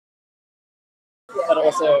but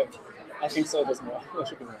also I think so there's more. There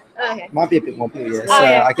should be more. Okay. Might be a bit more people, yeah. So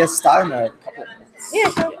yeah. I guess start in a couple of minutes. Yeah,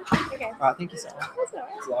 sure. Okay. All right, thank you so much.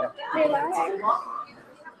 That's all right. It's a lot.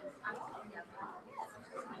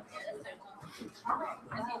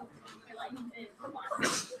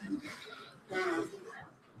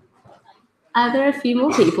 Are there a few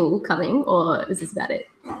more people coming, or is this about it?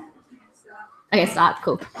 Okay, start.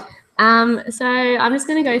 Cool. So I'm just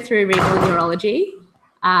going to go through renal neurology.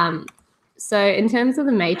 So in terms of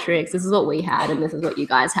the matrix, this is what we had and this is what you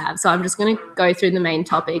guys have. So I'm just going to go through the main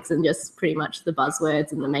topics and just pretty much the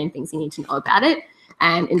buzzwords and the main things you need to know about it.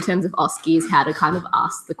 And in terms of OSCEs, how to kind of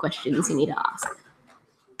ask the questions you need to ask.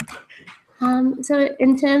 So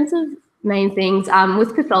in terms of main things,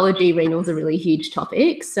 with pathology, renal is a really huge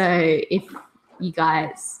topic. So if you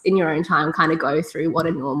guys in your own time kind of go through what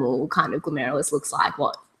a normal kind of glomerulus looks like,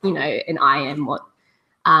 what, you know, an IM, what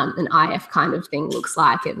an IF kind of thing looks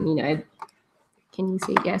like, and, you know, can you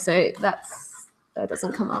see? Yeah, so that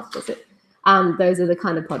doesn't come up, does it? Those are the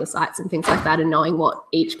kind of podocytes and things like that, and knowing what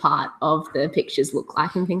each part of the pictures look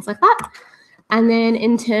like and things like that. And then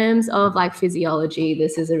in terms of like physiology,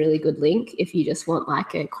 this is a really good link if you just want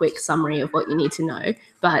like a quick summary of what you need to know,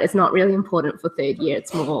 but it's not really important for third year.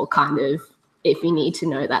 It's more kind of if you need to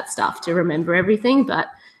know that stuff to remember everything, but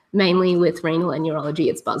mainly with renal and neurology,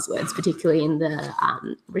 it's buzzwords, particularly in the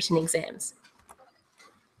written exams.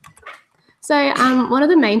 So one of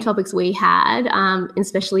the main topics we had,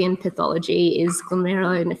 especially in pathology, is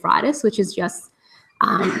glomerulonephritis, which is just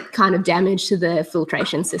kind of damage to the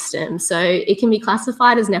filtration system. So it can be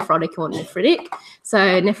classified as nephrotic or nephritic. So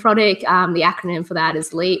nephrotic, the acronym for that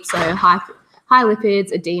is LEAP, so high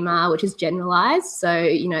lipids, edema, which is generalized. So,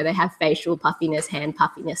 you know, they have facial puffiness, hand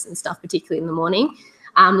puffiness and stuff, particularly in the morning.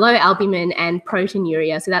 Low albumin and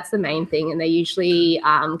proteinuria, so that's the main thing. And they usually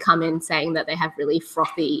come in saying that they have really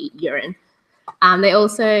frothy urine. They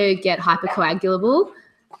also get hypercoagulable,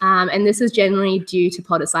 and this is generally due to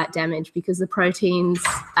podocyte damage because the proteins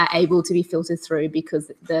are able to be filtered through because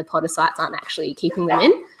the podocytes aren't actually keeping them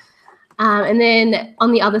in. And then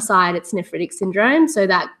on the other side, it's nephritic syndrome. So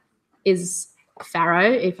that is farrow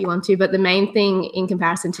if you want to, but the main thing in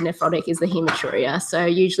comparison to nephrotic is the hematuria. So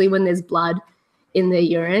usually when there's blood in the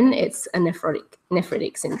urine, it's a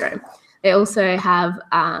nephritic syndrome. They also have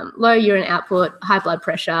low urine output, high blood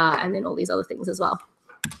pressure, and then all these other things as well.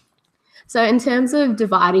 So in terms of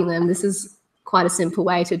dividing them, this is quite a simple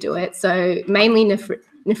way to do it. So mainly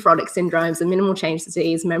nephrotic syndromes, the minimal change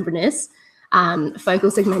disease, membranous,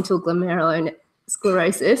 focal segmental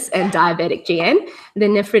glomerulosclerosis, and diabetic GN. The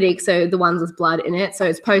nephritic, so the ones with blood in it, so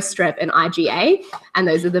it's post-strep and IgA, and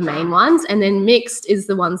those are the main ones. And then mixed is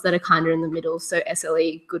the ones that are kind of in the middle, so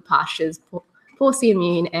SLE, good pastures, porcy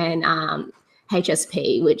immune, and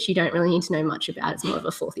HSP, which you don't really need to know much about. It's more of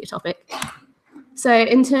a fourth year topic. So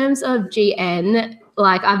in terms of GN,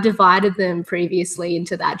 like I've divided them previously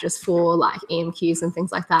into that just for like EMQs and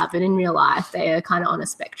things like that, but in real life, they are kind of on a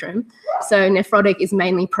spectrum. So nephrotic is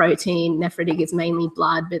mainly protein, nephritic is mainly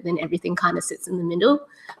blood, but then everything kind of sits in the middle.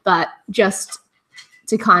 But just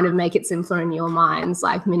to kind of make it simpler in your minds,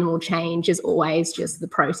 like minimal change is always just the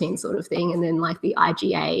protein sort of thing. And then like the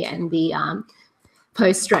IgA and the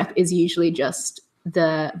post-strep is usually just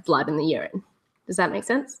the blood in the urine. Does that make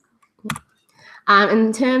sense?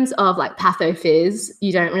 In terms of like pathophys,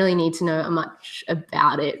 you don't really need to know much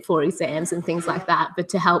about it for exams and things like that, but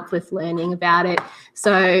to help with learning about it.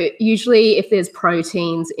 So usually if there's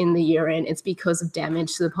proteins in the urine, it's because of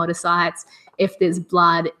damage to the podocytes. If there's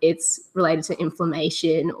blood, it's related to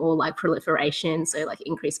inflammation or like proliferation, so like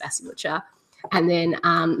increased vasculature. And then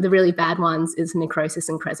the really bad ones is necrosis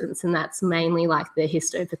and crescents, and that's mainly like the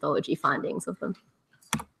histopathology findings of them.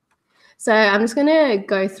 So I'm just going to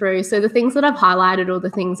go through. So the things that I've highlighted or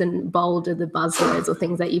the things in bold are the buzzwords or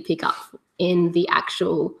things that you pick up in the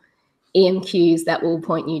actual EMQs that will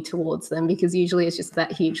point you towards them, because usually it's just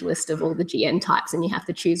that huge list of all the GN types and you have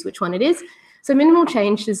to choose which one it is. So minimal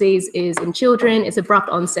change disease is in children. It's abrupt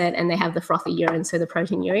onset and they have the frothy urine, so the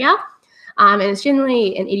proteinuria. And it's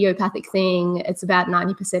generally an idiopathic thing. It's about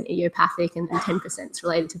 90% idiopathic and then 10% is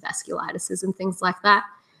related to vasculitises and things like that.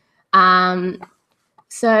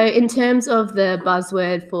 So in terms of the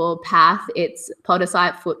buzzword for path, it's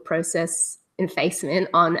podocyte foot process effacement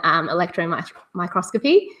on electron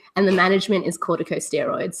microscopy, and the management is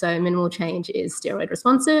corticosteroids. So minimal change is steroid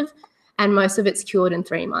responsive, and most of it's cured in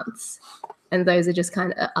 3 months. And those are just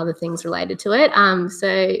kind of other things related to it.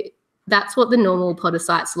 So that's what the normal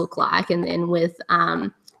podocytes look like. And then with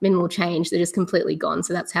minimal change, they're just completely gone.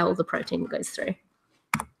 So that's how all the protein goes through.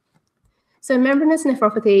 So membranous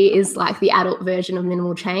nephropathy is like the adult version of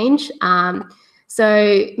minimal change.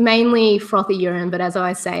 So mainly frothy urine, but as I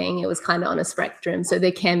was saying, it was kind of on a spectrum. So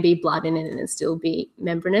there can be blood in it and it still be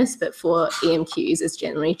membranous, but for EMQs, it's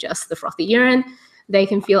generally just the frothy urine. They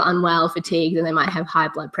can feel unwell, fatigued, and they might have high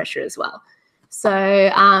blood pressure as well.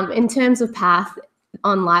 So in terms of path,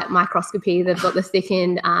 on light microscopy, they've got the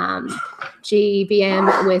thickened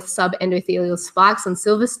GBM with subendothelial spikes on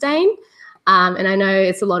silver stain. And I know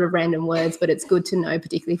it's a lot of random words, but it's good to know,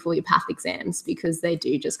 particularly for your path exams, because they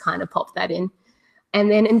do just kind of pop that in. And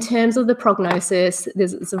then in terms of the prognosis,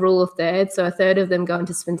 there's a rule of thirds. So a third of them go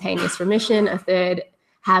into spontaneous remission, a third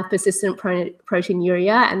have persistent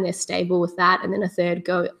proteinuria and they're stable with that, and then a third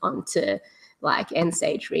go on to like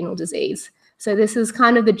end-stage renal disease. So this is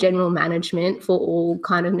kind of the general management for all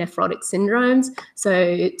kind of nephrotic syndromes.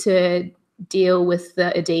 So to deal with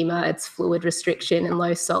the edema, it's fluid restriction and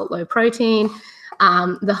low salt, low protein.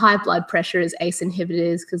 The high blood pressure is ACE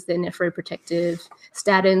inhibitors because they're nephroprotective,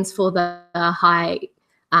 statins for the high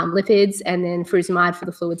lipids, and then furosemide for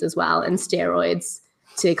the fluids as well, and steroids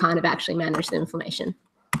to kind of actually manage the inflammation.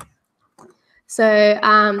 So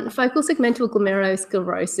focal segmental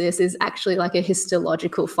glomerulosclerosis is actually like a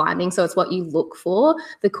histological finding. So it's what you look for.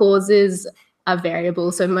 The causes are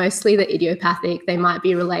variable. So mostly the idiopathic, they might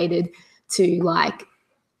be related to like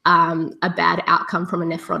a bad outcome from a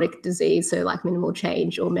nephrotic disease, so like minimal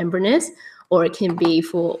change or membranous, or it can be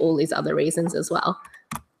for all these other reasons as well.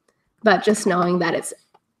 But just knowing that it's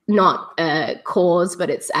not a cause, but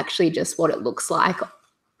it's actually just what it looks like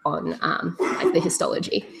on like the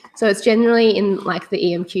histology. So it's generally in like the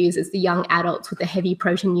EMQs, it's the young adults with the heavy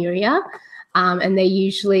proteinuria, and they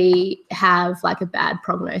usually have like a bad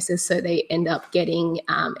prognosis, so they end up getting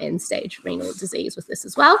end-stage renal disease with this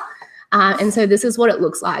as well. And so this is what it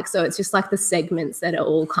looks like. So it's just like the segments that are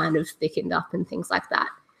all kind of thickened up and things like that.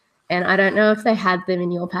 And I don't know if they had them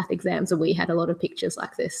in your path exams, or we had a lot of pictures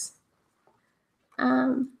like this.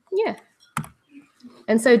 Yeah.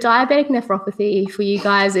 And so diabetic nephropathy, for you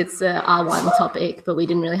guys, it's a R1 topic, but we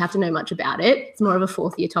didn't really have to know much about it. It's more of a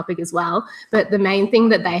fourth year topic as well. But the main thing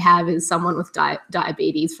that they have is someone with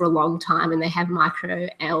diabetes for a long time, and they have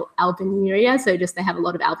microalbuminuria. So just they have a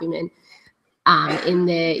lot of albumin in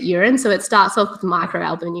their urine. So it starts off with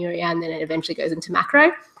microalbuminuria and then it eventually goes into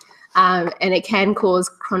macro. And it can cause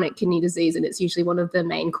chronic kidney disease, and it's usually one of the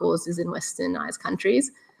main causes in westernized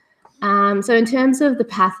countries. So in terms of the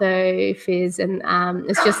pathophys, and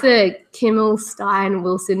it's just the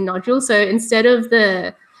Kimmel-Stein-Wilson nodule. So instead of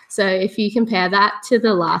so if you compare that to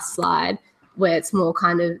the last slide, where it's more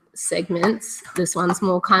kind of segments, this one's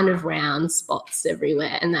more kind of round spots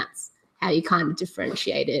everywhere, and that's how you kind of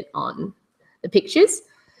differentiate it on the pictures.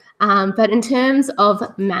 But in terms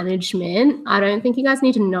of management, I don't think you guys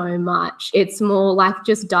need to know much. It's more like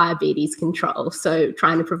just diabetes control. So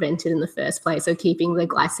trying to prevent it in the first place. So keeping the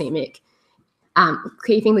glycemic,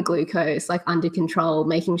 keeping the glucose like under control,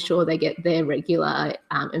 making sure they get their regular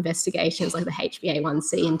investigations like the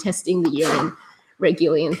HbA1c and testing the urine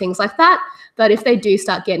regularly and things like that. But if they do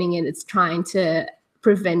start getting it, it's trying to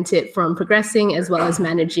prevent it from progressing, as well as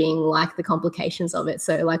managing like the complications of it.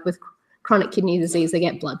 So like with chronic kidney disease, they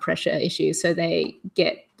get blood pressure issues. So they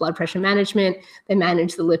get blood pressure management, they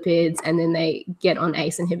manage the lipids, and then they get on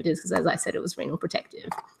ACE inhibitors because, as I said, it was renal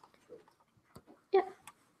protective. Yeah.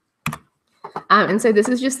 And so this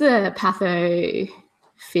is just the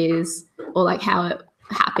pathophys, or like how it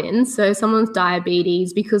happens. So someone's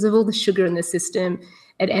diabetes, because of all the sugar in the system,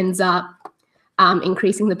 it ends up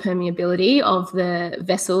increasing the permeability of the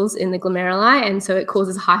vessels in the glomeruli, and so it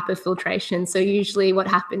causes hyperfiltration. So usually what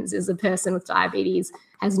happens is a person with diabetes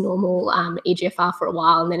has normal eGFR for a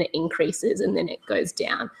while, and then it increases, and then it goes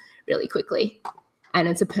down really quickly. And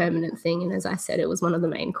it's a permanent thing, and as I said, it was one of the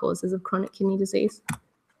main causes of chronic kidney disease.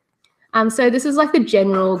 So this is like the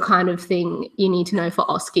general kind of thing you need to know for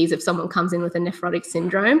OSCEs if someone comes in with a nephrotic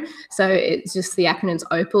syndrome. So it's just the acronyms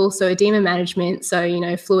OPAL. So edema management, so, you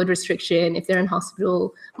know, fluid restriction, if they're in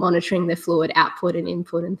hospital, monitoring their fluid output and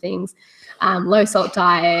input and things, low salt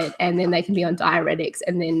diet, and then they can be on diuretics,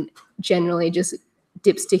 and then generally just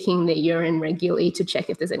dipsticking their urine regularly to check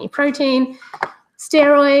if there's any protein.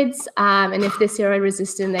 Steroids, and if they're steroid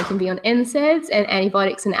resistant, they can be on NSAIDs, and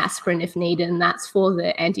antibiotics and aspirin if needed, and that's for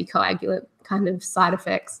the anticoagulant kind of side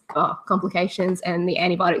effects or complications, and the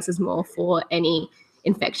antibiotics is more for any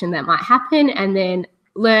infection that might happen. And then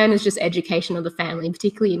learn is just education of the family,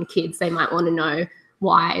 particularly in kids. They might want to know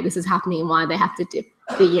why this is happening and why they have to dip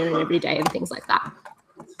the urine every day and things like that.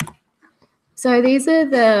 So these are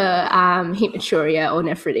the hematuria or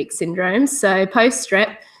nephritic syndromes. So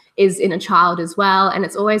post-strep is in a child as well, and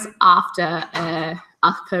it's always after a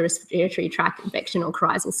upper respiratory tract infection or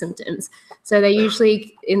coryzal symptoms. So they're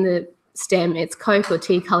usually in the stem, it's Coke or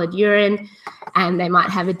tea-coloured urine, and they might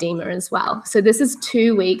have edema as well. So this is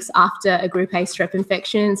 2 weeks after a group A strep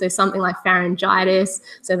infection, so something like pharyngitis,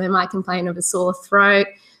 so they might complain of a sore throat,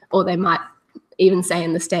 or they might even say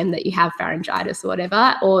in the stem that you have pharyngitis or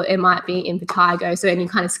whatever, or it might be impetigo, so any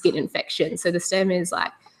kind of skin infection. So the stem is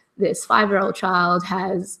like, this 5-year-old child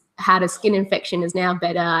has had a skin infection, is now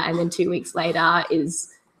better, and then 2 weeks later is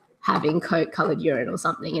having Coke-coloured urine or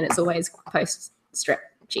something, and it's always post-strep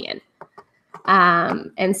GN.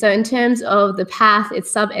 And so in terms of the path,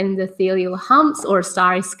 it's subendothelial humps or a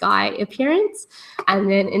starry sky appearance.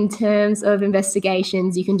 And then in terms of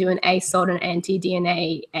investigations, you can do an ASOT and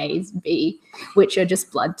anti-DNA A/B, which are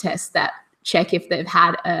just blood tests that check if they've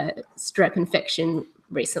had a strep infection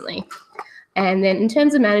recently. And then in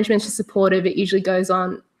terms of management, it's just supportive. It usually goes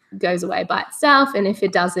away by itself. And if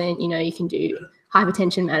it doesn't, you can do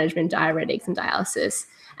hypertension management, diuretics, and dialysis.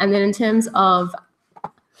 And then in terms of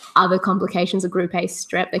other complications of group A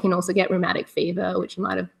strep, they can also get rheumatic fever, which you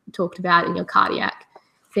might have talked about in your cardiac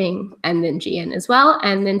thing, and then GN as well.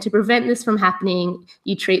 And then to prevent this from happening,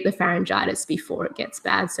 you treat the pharyngitis before it gets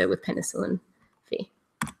bad, so with penicillin V.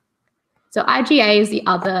 So IgA is the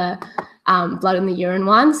other blood in the urine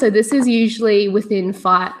one. So this is usually within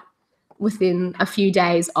a few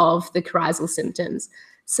days of the coryzal symptoms.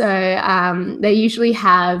 So they usually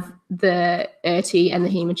have the URTI and the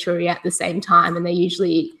hematuria at the same time, and they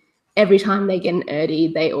usually, every time they get an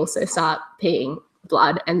URTI, they also start peeing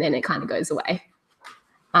blood, and then it kind of goes away.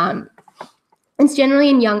 It's generally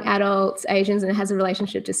in young adults, Asians, and it has a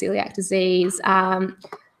relationship to celiac disease.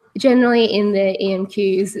 Generally in the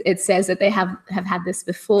EMQs, it says that they have had this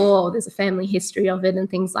before, or there's a family history of it and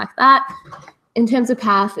things like that. In terms of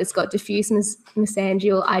path, it's got diffuse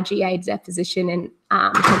mesangial IgA deposition and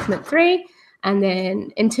complement 3. And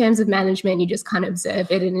then in terms of management, you just kind of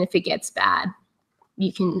observe it, and if it gets bad,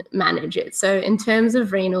 you can manage it. So in terms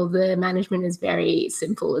of renal, the management is very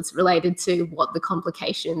simple. It's related to what the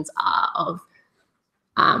complications are of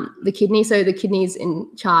the kidney. So the kidney's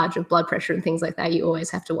in charge of blood pressure and things like that. You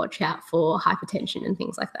always have to watch out for hypertension and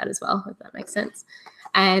things like that as well, if that makes sense.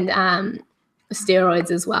 And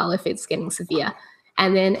steroids as well if it's getting severe.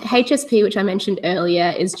 And then HSP, which I mentioned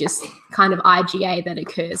earlier, is just kind of IgA that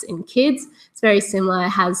occurs in kids. It's very similar. It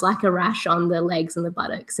has like a rash on the legs and the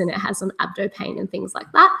buttocks, and it has some abdo pain and things like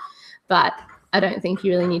that. But I don't think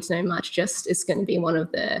you really need to know much, just it's going to be one of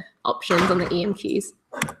the options on the EMQs.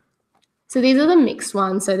 So these are the mixed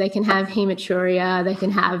ones. So they can have hematuria, they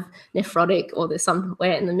can have nephrotic, or there's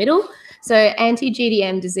somewhere in the middle. So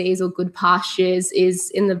anti-GDM disease or good pastures is,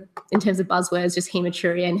 in terms of buzzwords, just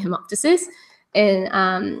hematuria and hemoptysis.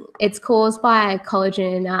 And it's caused by a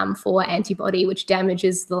collagen 4 antibody, which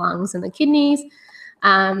damages the lungs and the kidneys.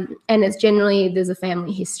 And it's generally, there's a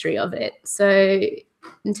family history of it. So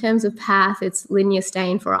in terms of path, it's linear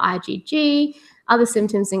stain for IgG. Other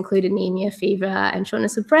symptoms include anemia, fever, and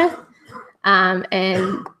shortness of breath.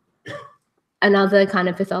 And another kind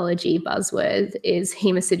of pathology buzzword is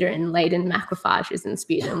hemosiderin-laden macrophages in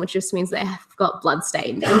sputum, which just means they have got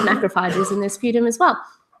blood-stained macrophages in their sputum as well.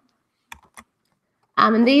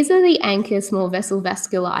 And these are the anchor small vessel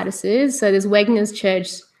vasculitises. So there's Wegener's,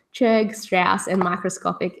 Churg, Strauss, and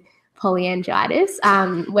microscopic polyangiitis.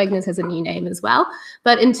 Wegener's has a new name as well.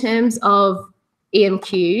 But in terms of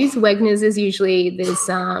EMQs, Wegener's is usually there's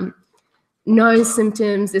nose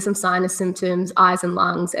symptoms, there's some sinus symptoms, eyes and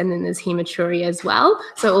lungs, and then there's hematuria as well.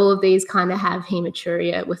 So all of these kind of have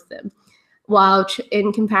hematuria with them. While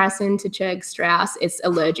in comparison to Churg Strauss, it's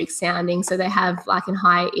allergic sounding. So they have like in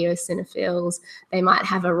high eosinophils, they might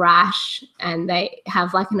have a rash, and they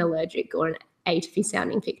have like an allergic or an atopy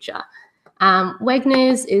sounding picture.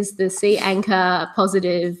 Wegener's is the C anchor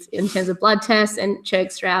positive in terms of blood tests, and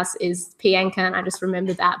Churg Strauss is P anchor. And I just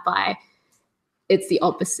remember that by it's the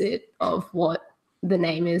opposite of what the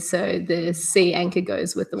name is. So the C anchor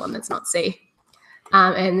goes with the one that's not C.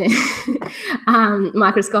 And then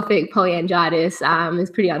microscopic polyangiitis is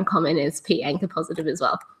pretty uncommon. It's P anchor positive as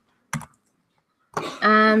well.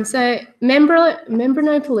 So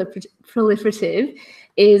membranoproliferative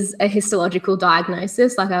is a histological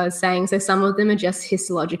diagnosis, like I was saying. So some of them are just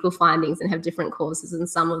histological findings and have different causes, and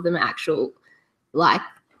some of them are actual like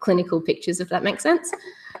clinical pictures, if that makes sense.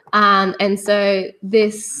 And so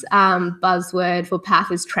this buzzword for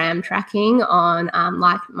path is tram tracking on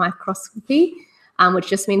like microscopy, which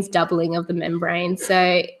just means doubling of the membrane.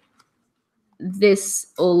 So this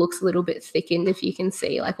all looks a little bit thickened, if you can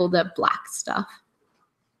see, like all the black stuff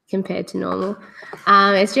compared to normal.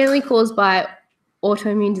 It's generally caused by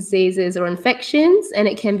autoimmune diseases or infections, and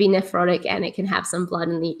it can be nephrotic, and it can have some blood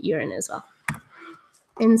in the urine as well.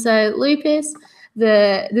 And so lupus,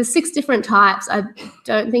 there's 6 different types. I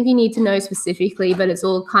don't think you need to know specifically, but it's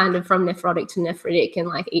all kind of from nephrotic to nephritic, and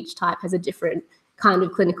like each type has a different kind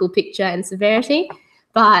of clinical picture and severity.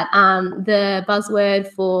 But the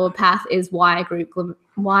buzzword for path is wire loop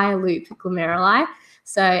glomeruli.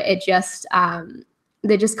 So it just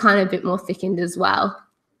they're just kind of a bit more thickened as well,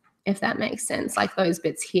 if that makes sense. Like those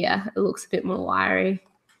bits here, it looks a bit more wiry.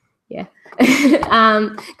 Yeah.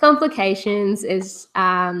 Complications is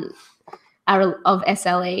are of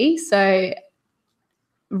SLE. So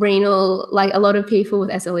renal, like a lot of people with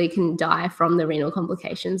SLE can die from the renal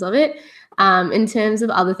complications of it. In terms of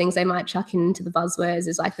other things they might chuck into the buzzwords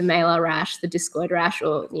is like the malar rash, the discoid rash,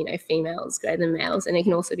 or, you know, females greater than males, and it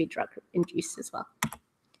can also be drug induced as well.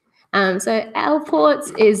 So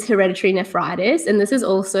Alport's is hereditary nephritis, and this is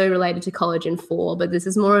also related to collagen 4, but this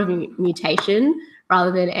is more of a mutation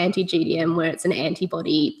rather than anti-GDM, where it's an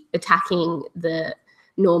antibody attacking the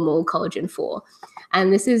normal collagen 4.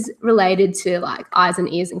 And this is related to like eyes and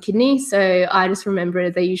ears and kidneys. So I just remember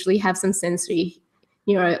they usually have some sensory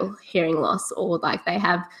neural hearing loss, or like they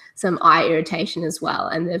have some eye irritation as well,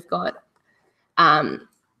 and they've got hematuria.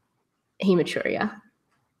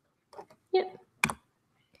 Yep.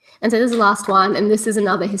 And so this is the last one, and this is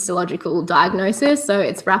another histological diagnosis. So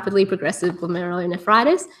it's rapidly progressive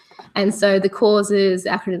glomerulonephritis. And so the causes,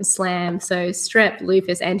 acronym SLAM, so strep,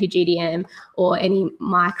 lupus, anti-GDM, or any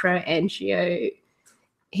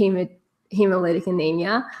microangiohemolytic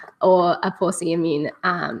anemia, or a porcine immune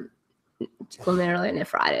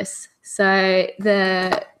glomerulonephritis. So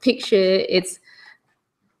the picture, it's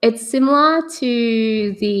similar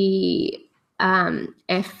to the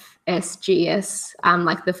FSGS,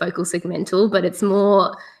 like the focal segmental, but it's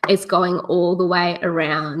going all the way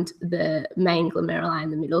around the main glomeruli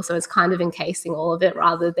in the middle. So it's kind of encasing all of it,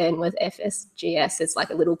 rather than with FSGS, it's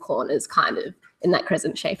like a little corners kind of in that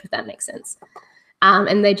crescent shape, if that makes sense.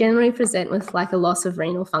 And they generally present with like a loss of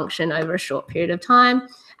renal function over a short period of time,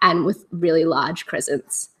 and with really large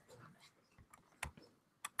crescents.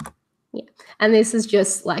 Yeah, and this is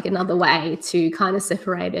just like another way to kind of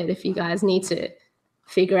separate it if you guys need to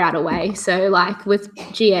figure out a way. So like with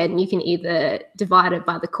GN, you can either divide it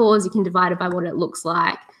by the cause, you can divide it by what it looks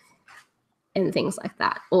like, and things like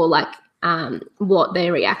that, or like what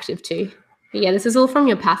they're reactive to. But yeah, this is all from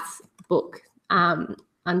your paths book,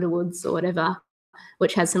 Underwood's or whatever,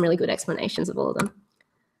 which has some really good explanations of all of them.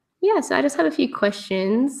 Yeah, so I just have a few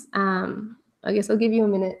questions. I guess I'll give you a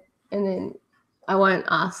minute, and then I won't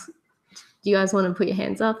ask. Do you guys want to put your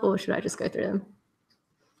hands up, or should I just go through them?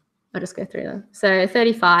 I'll just go through them. So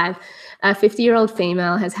 35, a 50-year-old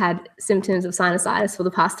female has had symptoms of sinusitis for the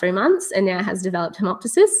past 3 months and now has developed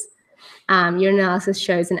hemoptysis. Urinalysis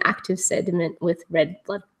shows an active sediment with red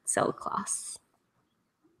blood cell class.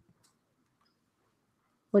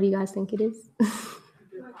 What do you guys think it is?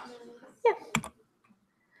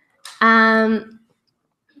 Yeah.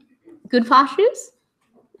 Good pastures.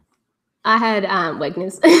 I had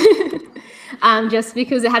Wegener's, just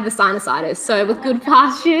because it had the sinusitis. So with good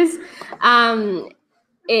pastures,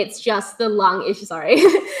 it's just the lung issue. Sorry,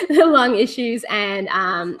 the lung issues and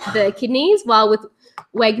the kidneys. While with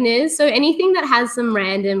Wegener's, so anything that has some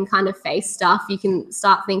random kind of face stuff, you can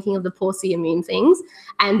start thinking of the porcine immune things.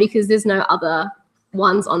 And because there's no other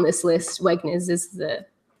ones on this list, Wegener's is the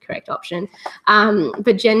correct option.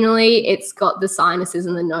 But generally, it's got the sinuses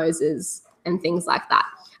and the noses and things like that.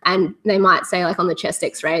 And they might say, like on the chest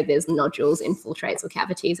X-ray, there's nodules, infiltrates, or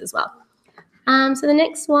cavities as well. So the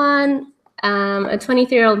next one, a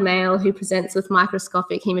 23-year-old male who presents with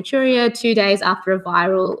microscopic hematuria 2 days after a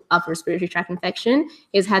viral upper respiratory tract infection.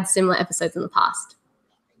 He's had similar episodes in the past.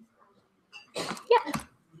 Yep,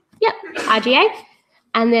 IgA.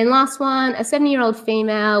 And then last one, a 70-year-old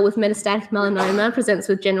female with metastatic melanoma presents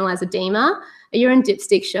with generalized edema. A urine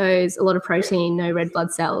dipstick shows a lot of protein, no red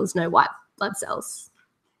blood cells, no white blood cells.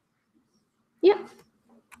 Yep.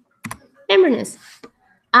 Membranous.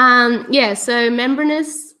 Yeah, so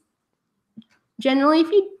membranous, generally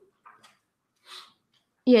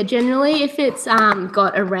if it's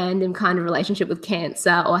got a random kind of relationship with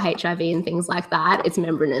cancer or HIV and things like that, it's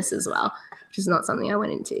membranous as well, which is not something I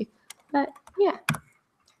went into. But yeah.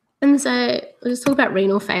 And so we'll just talk about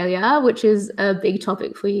renal failure, which is a big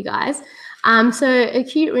topic for you guys. So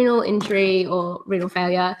acute renal injury or renal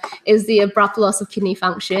failure is the abrupt loss of kidney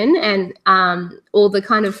function, and all the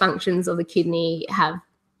kind of functions of the kidney have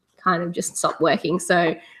kind of just stopped working.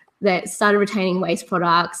 So they started retaining waste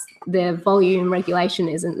products, their volume regulation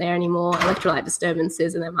isn't there anymore, electrolyte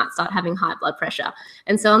disturbances, and they might start having high blood pressure.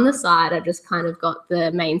 And so on the side, I just kind of got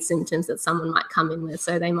the main symptoms that someone might come in with.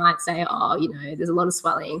 So they might say, oh, you know, there's a lot of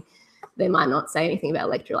swelling, they might not say anything about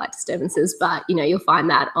electrolyte disturbances, but, you know, you'll find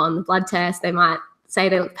that on the blood test. They might say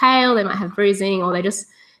they look pale, they might have bruising, or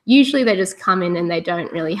usually they just come in and they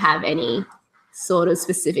don't really have any sort of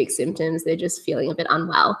specific symptoms. They're just feeling a bit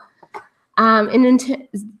unwell.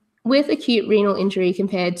 With acute renal injury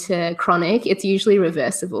compared to chronic, it's usually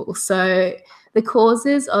reversible. So the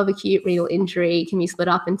causes of acute renal injury can be split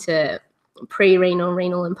up into pre-renal,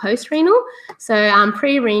 renal, and post-renal. So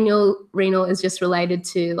renal is just related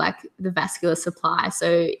to like the vascular supply.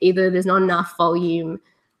 So either there's not enough volume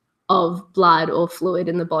of blood or fluid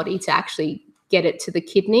in the body to actually get it to the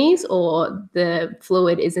kidneys, or the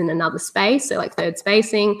fluid is in another space, so like third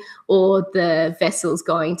spacing, or the vessels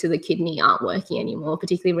going to the kidney aren't working anymore,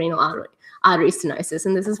 particularly renal artery stenosis.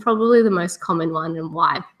 And this is probably the most common one, and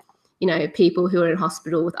why, you know, people who are in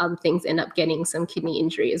hospital with other things end up getting some kidney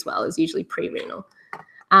injury as well, is usually pre-renal.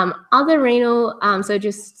 Other renal, so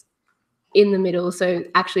just in the middle, so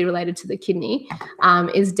actually related to the kidney,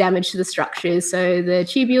 is damage to the structures. So the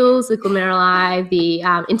tubules, the glomeruli, the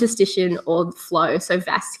interstitium, or the flow, so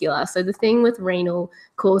vascular. So the thing with renal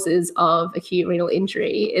causes of acute renal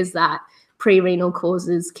injury is that pre-renal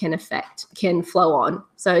causes can flow on.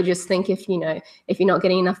 So just think if you're not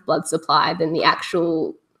getting enough blood supply, then the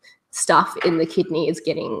actual stuff in the kidney is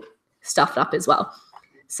getting stuffed up as well.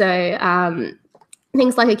 So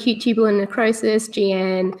things like acute tubular necrosis,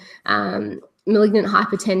 GN, malignant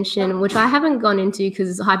hypertension, which I haven't gone into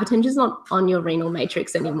because hypertension is not on your renal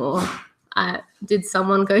matrix anymore. Did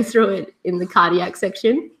someone go through it in the cardiac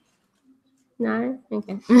section? No?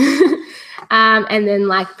 Okay. And then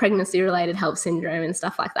like pregnancy-related health syndrome and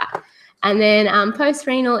stuff like that. And then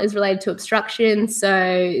post-renal is related to obstruction.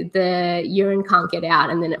 So the urine can't get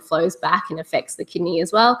out and then it flows back and affects the kidney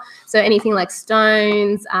as well. So anything like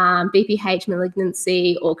stones, BPH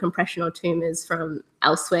malignancy, or compression or tumors from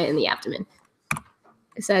elsewhere in the abdomen.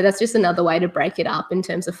 So that's just another way to break it up in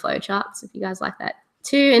terms of flow charts, if you guys like that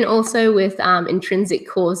too. And also with intrinsic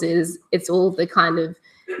causes, it's all the kind of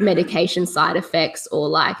medication side effects or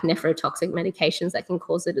like nephrotoxic medications that can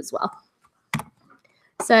cause it as well.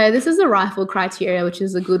 So this is the rifle criteria, which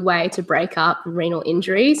is a good way to break up renal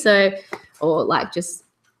injury, or like just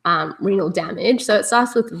renal damage. So it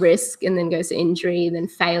starts with risk and then goes to injury, then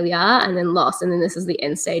failure, and then loss. And then this is the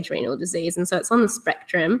end stage renal disease. And so it's on the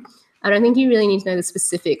spectrum. I don't think you really need to know the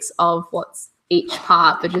specifics of what's each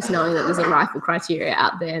part, but just knowing that there's a rifle criteria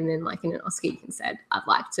out there. And then like in an OSCE, you can say, I'd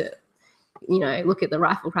like to, look at the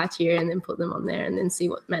rifle criteria and then put them on there and then see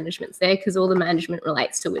what management's there, because all the management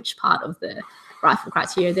relates to which part of the rifle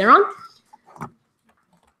criteria they're on.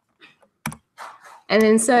 And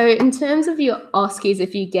then so in terms of your OSCEs,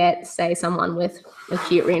 if you get, say, someone with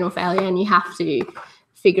acute renal failure and you have to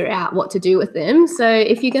figure out what to do with them. So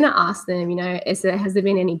if you're going to ask them, has there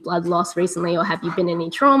been any blood loss recently, or have you been in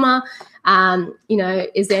any trauma?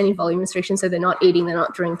 Is there any volume restriction? So they're not eating, they're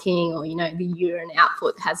not drinking, or, the urine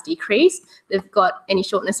output has decreased. They've got any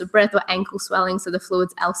shortness of breath or ankle swelling, so the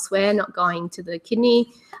fluid's elsewhere, not going to the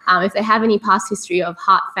kidney. If they have any past history of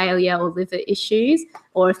heart failure or liver issues,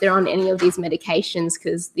 or if they're on any of these medications,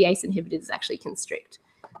 because the ACE inhibitors actually constrict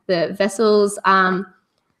the vessels.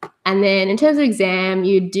 And then in terms of exam,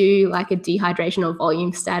 you do like a dehydration or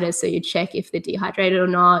volume status. So you check if they're dehydrated or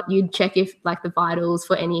not. You'd check if like the vitals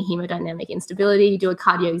for any hemodynamic instability. You do a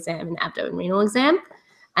cardio exam and abdo and renal exam.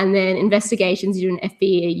 And then investigations, you do an FB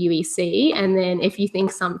or UEC. And then if you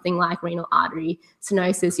think something like renal artery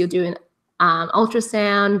stenosis, you'll do an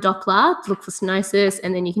ultrasound, Doppler to look for stenosis.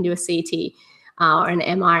 And then you can do a CT or an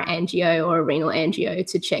MR angio or a renal angio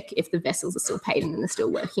to check if the vessels are still patent and they're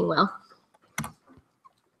still working well.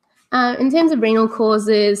 In terms of renal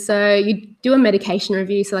causes, so you do a medication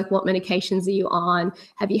review. So like, what medications are you on?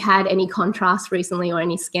 Have you had any contrast recently or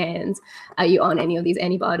any scans? Are you on any of these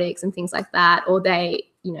antibiotics and things like that? Or they,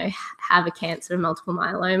 have a cancer, multiple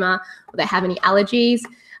myeloma, or they have any allergies?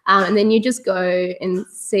 And then you just go and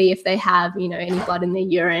see if they have, any blood in their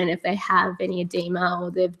urine, if they have any edema,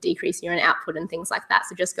 or they've decreased urine output and things like that.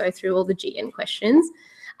 So just go through all the GN questions.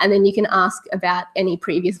 And then you can ask about any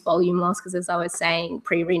previous volume loss, because as I was saying,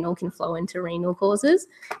 pre-renal can flow into renal causes.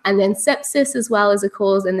 And then sepsis as well as a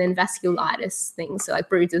cause, and then vasculitis things, so like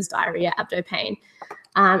bruises, diarrhea, abdo pain.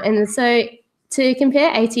 And so to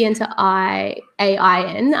compare ATN to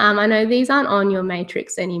AIN, I know these aren't on your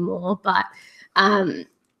matrix anymore, but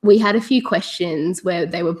we had a few questions where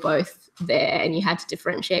they were both there and you had to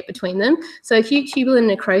differentiate between them. So acute tubular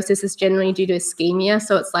necrosis is generally due to ischemia.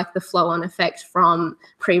 So it's like the flow-on effect from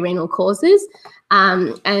pre-renal causes.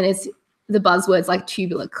 And it's the buzzwords like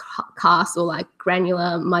tubular cast or like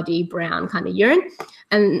granular, muddy, brown kind of urine.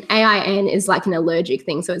 And AIN is like an allergic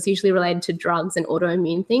thing. So it's usually related to drugs and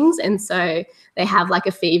autoimmune things. And so they have like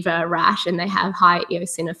a fever, rash, and they have high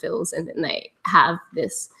eosinophils, and then they have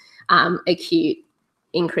this acute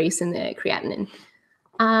increase in their creatinine.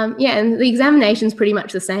 Yeah, and the examination's pretty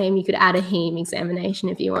much the same. You could add a heme examination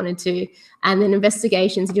if you wanted to. And then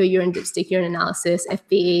investigations, you do a urine dipstick, urine analysis,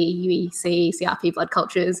 FBE, UEC, CRP blood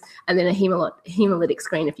cultures, and then a hemolytic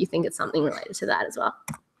screen if you think it's something related to that as well.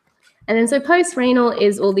 And then so post-renal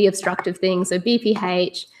is all the obstructive things, so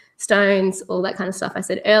BPH, stones, all that kind of stuff I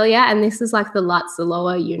said earlier. And this is like the LUTs, the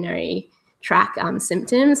lower urinary tract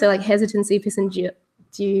symptoms, so like hesitancy, piss and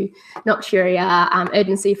nocturia,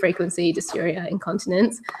 urgency, frequency, dysuria,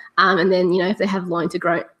 incontinence. And then, if they have loin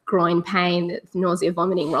to groin pain, nausea,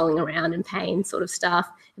 vomiting, rolling around and pain sort of stuff.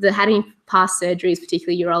 If they've had any past surgeries,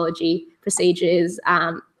 particularly urology procedures,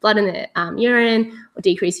 blood in the urine or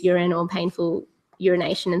decreased urine or painful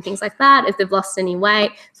urination and things like that. If they've lost any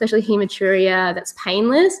weight, especially hematuria that's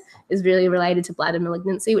painless, is really related to bladder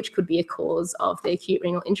malignancy, which could be a cause of the acute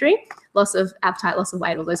renal injury. Loss of appetite, loss of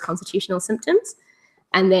weight, all those constitutional symptoms.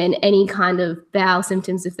 And then any kind of bowel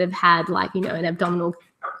symptoms, if they've had like, an abdominal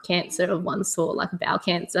cancer of one sort, like a bowel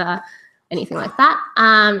cancer, anything like that.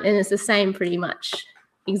 And it's the same pretty much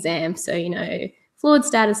exam. So, fluid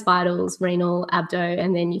status, vitals, renal, abdo,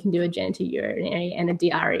 and then you can do a genitourinary and a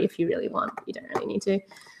DRE if you really want. You don't really need to.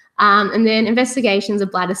 And then investigations, a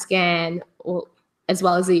bladder scan, or as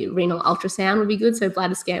well as the renal ultrasound would be good. So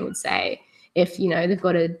bladder scan would say if, they've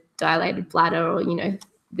got a dilated bladder or,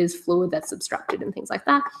 there's fluid that's obstructed and things like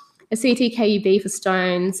that. A CT KUB for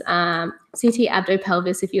stones, CT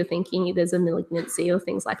abdo-pelvis if you're thinking there's a malignancy or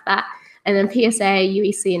things like that. And then PSA,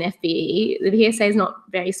 UEC, and FBE. The PSA is not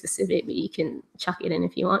very specific, but you can chuck it in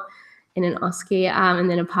if you want in an OSCE, and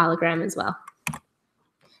then a pyelogram as well.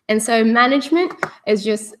 And so management is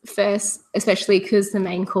just first, especially because the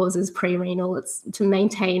main cause is pre-renal, it's to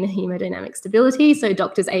maintain hemodynamic stability. So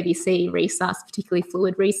doctors ABC, resus, particularly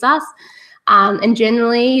fluid resus. And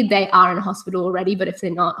generally they are in hospital already, but if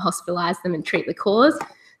they're not, hospitalize them and treat the cause.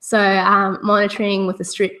 So monitoring with a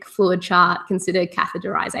strict fluid chart, consider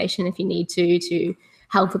catheterization if you need to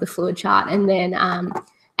help with the fluid chart, and then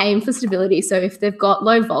aim for stability. So if they've got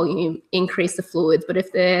low volume, increase the fluids, but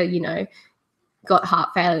if they're, got heart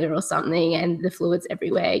failure or something and the fluid's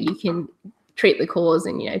everywhere, you can treat the cause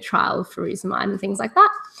and, trial furosemide and things like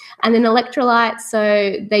that. And then electrolytes,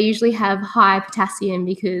 so they usually have high potassium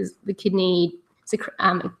because the kidney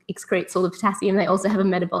excretes all the potassium. They also have a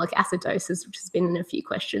metabolic acidosis, which has been in a few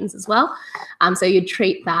questions as well. So you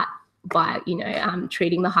treat that by,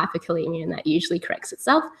 treating the hyperkalemia, and that usually corrects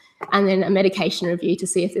itself. And then a medication review to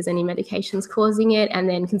see if there's any medications causing it, and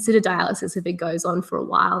then consider dialysis if it goes on for a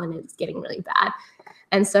while and it's getting really bad.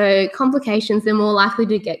 And so complications, they're more likely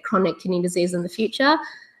to get chronic kidney disease in the future.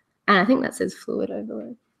 And I think that says fluid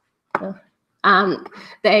overload.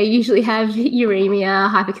 They usually have uremia,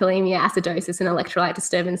 hyperkalemia, acidosis, and electrolyte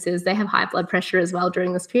disturbances. They have high blood pressure as well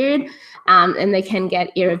during this period, and they can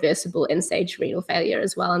get irreversible end-stage renal failure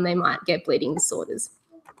as well, and they might get bleeding disorders.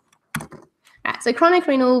 Right, so chronic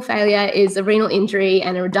renal failure is a renal injury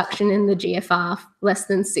and a reduction in the GFR less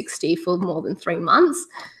than 60 for more than 3 months.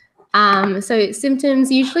 So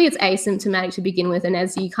symptoms, usually it's asymptomatic to begin with, and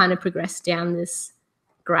as you kind of progress down this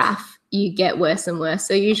graph, you get worse and worse.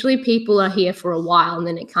 So usually people are here for a while and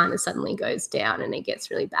then it kind of suddenly goes down and it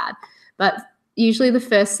gets really bad. But usually the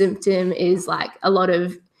first symptom is like a lot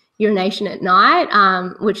of urination at night,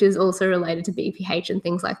 which is also related to BPH and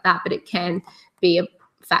things like that, but it can be a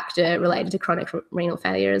factor related to chronic renal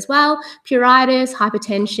failure as well. Pruritus,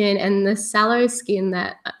 hypertension, and the sallow skin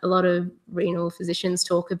that a lot of renal physicians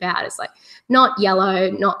talk about is like not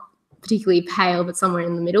yellow, not particularly pale, but somewhere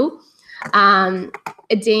in the middle.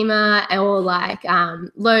 Edema, or like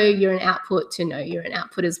low urine output to no urine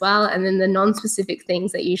output as well. And then the non-specific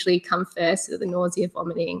things that usually come first are the nausea,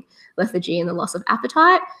 vomiting, lethargy, and the loss of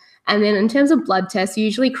appetite. And then in terms of blood tests,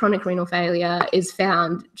 usually chronic renal failure is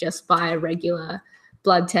found just by a regular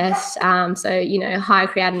blood test. So, high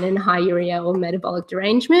creatinine, high urea, or metabolic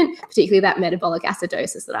derangement, particularly that metabolic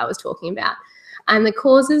acidosis that I was talking about. And the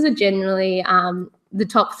causes are generally the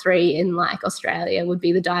top 3 in like Australia would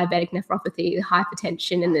be the diabetic nephropathy, the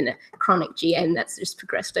hypertension, and then a chronic GN that's just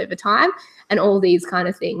progressed over time. And all these kind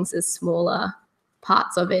of things are smaller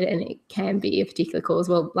parts of it, and it can be a particular cause.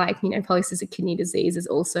 Well, like, polycystic kidney disease is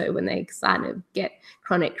also when they kind of get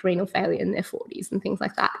chronic renal failure in their 40s and things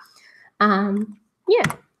like that.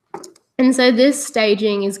 Yeah. And so this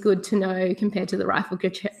staging is good to know compared to the Rifle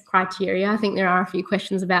criteria. I think there are a few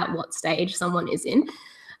questions about what stage someone is in.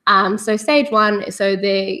 So stage 1, so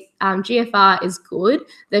the GFR is good.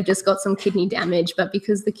 They've just got some kidney damage, but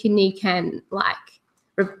because the kidney can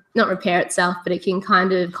not repair itself, but it can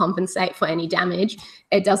kind of compensate for any damage,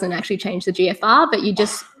 it doesn't actually change the GFR. But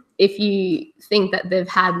if you think that they've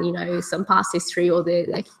had, some past history or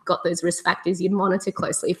they've got those risk factors, you'd monitor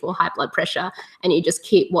closely for high blood pressure, and you just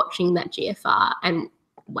keep watching that GFR and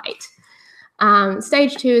wait.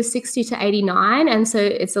 Stage 2 is 60 to 89, and so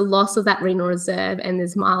it's a loss of that renal reserve, and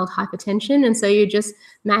there's mild hypertension, and so you just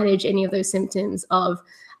manage any of those symptoms of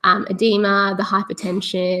edema, the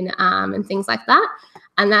hypertension, and things like that.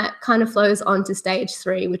 And that kind of flows on to stage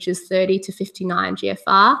 3, which is 30 to 59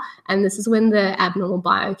 GFR. And this is when the abnormal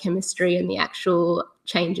biochemistry and the actual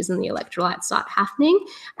changes in the electrolytes start happening.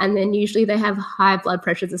 And then usually they have high blood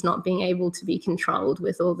pressures that's not being able to be controlled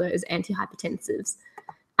with all those antihypertensives.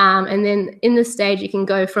 And then in this stage, you can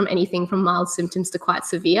go from anything from mild symptoms to quite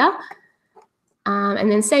severe.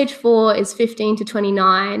 And then stage 4 is 15 to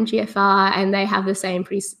 29 GFR, and they have the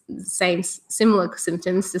similar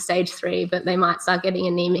symptoms to stage 3, but they might start getting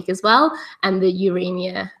anemic as well, and the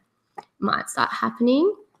uremia might start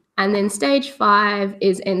happening. And then stage 5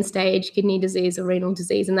 is end-stage kidney disease or renal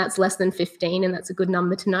disease, and that's less than 15, and that's a good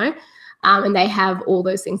number to know. And they have all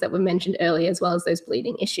those things that were mentioned earlier, as well as those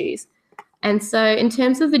bleeding issues. And so in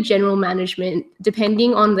terms of the general management,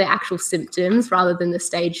 depending on the actual symptoms rather than the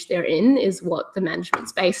stage they're in is what the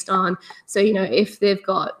management's based on. So, if they've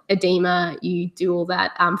got edema, you do all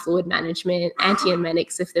that fluid management,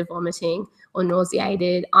 antiemetics if they're vomiting or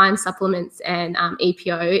nauseated, iron supplements, and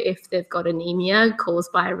EPO if they've got anemia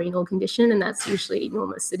caused by a renal condition, and that's usually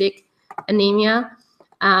normocytic anemia.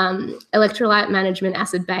 Electrolyte management,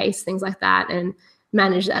 acid base, things like that, and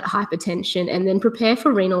manage that hypertension, and then prepare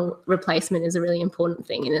for renal replacement is a really important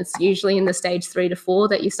thing. And it's usually in the stage 3 to 4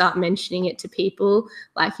 that you start mentioning it to people,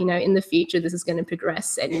 like, in the future, this is going to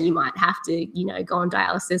progress and you might have to, go on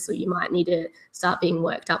dialysis, or you might need to start being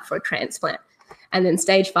worked up for a transplant. And then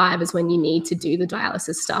stage 5 is when you need to do the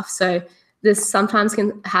dialysis stuff. So this sometimes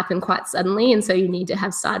can happen quite suddenly. And so you need to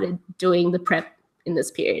have started doing the prep in this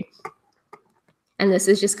period. And this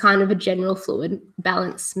is just kind of a general fluid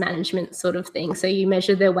balance management sort of thing. So you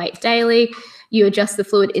measure their weight daily, you adjust the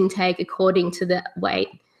fluid intake according to the weight,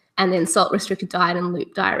 and then salt-restricted diet and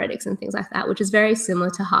loop diuretics and things like that, which is very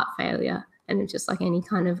similar to heart failure and just like any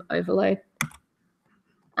kind of overload.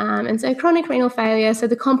 And so chronic renal failure, so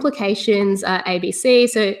the complications are ABC,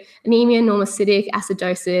 so anemia, normocytic,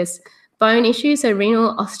 acidosis, bone issues, so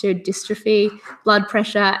renal osteodystrophy, blood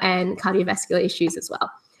pressure, and cardiovascular issues as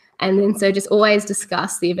well. And then so just always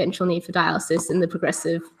discuss the eventual need for dialysis and the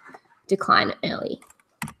progressive decline early.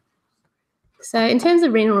 So in terms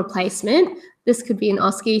of renal replacement, this could be an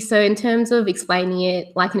OSCE. So in terms of explaining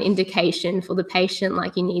it like an indication for the patient,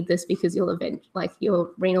 like you need this because your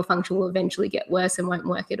renal function will eventually get worse and won't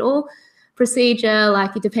work at all. Procedure,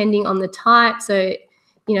 like depending on the type. So,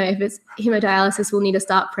 if it's hemodialysis, we'll need to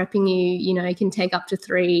start prepping you. It can take up to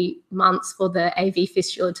 3 months for the AV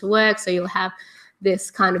fistula to work. So you'll have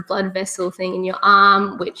this kind of blood vessel thing in your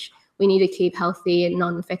arm, which we need to keep healthy and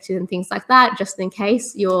non-infected and things like that, just in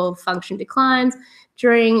case your function declines.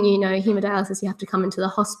 During, hemodialysis, you have to come into the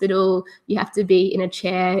hospital. You have to be in a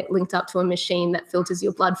chair linked up to a machine that filters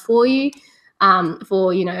your blood for you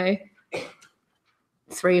for,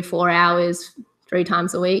 3 or 4 hours, 3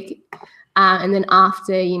 times a week. And then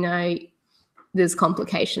after, there's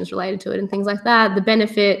complications related to it and things like that. The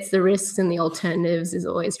benefits, the risks, and the alternatives is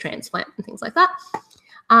always transplant and things like that.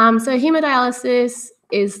 So hemodialysis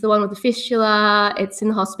is the one with the fistula. It's in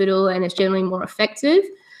the hospital and it's generally more effective.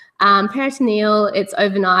 Peritoneal, it's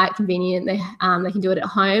overnight, convenient. They can do it at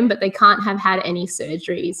home, but they can't have had any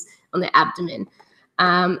surgeries on their abdomen.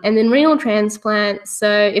 And then renal transplant, so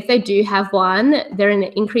if they do have one, they're in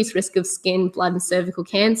an increased risk of skin, blood, and cervical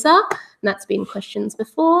cancer. And that's been questions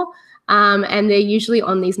before. And they're usually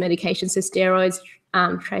on these medications, so steroids,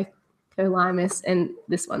 tacrolimus, and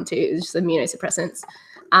this one too is just immunosuppressants.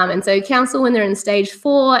 And so counsel when they're in stage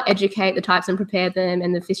 4, educate the types and prepare them,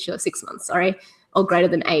 and the fistula 6 months, or greater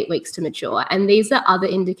than 8 weeks to mature. And these are other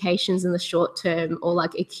indications in the short term or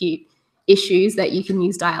like acute issues that you can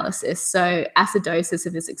use dialysis. So acidosis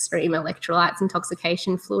if it's extreme, electrolytes,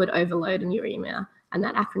 intoxication, fluid overload, and uremia. And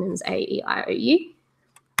that acronym is AEIOU.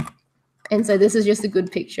 And so this is just a good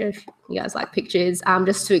picture, if you guys like pictures,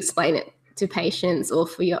 just to explain it to patients or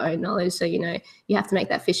for your own knowledge. So, you have to make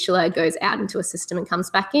that fistula, it goes out into a system and comes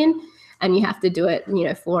back in, and you have to do it,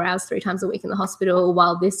 4 hours, 3 times a week in the hospital,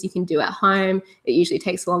 while this you can do at home. It usually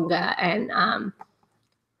takes longer, and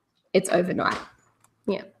it's overnight.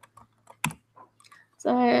 Yeah.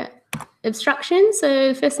 So Obstruction.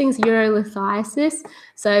 So first thing is urolithiasis.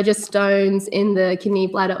 So just stones in the kidney,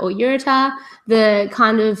 bladder, or ureter. The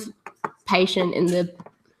kind of patient in the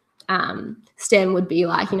stem would be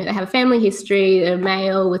like, they have a family history, they're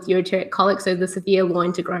male with ureteric colic, so the severe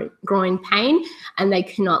loin to groin pain, and they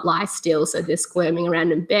cannot lie still. So they're squirming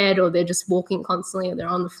around in bed, or they're just walking constantly, or they're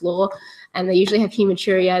on the floor, and they usually have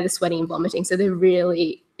hematuria, they're sweating and vomiting. So they're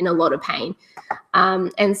really in a lot of pain.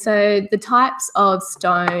 And so the types of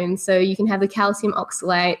stones, so you can have the calcium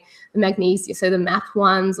oxalate, the magnesium, so the MAP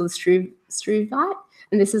ones, or the struvite,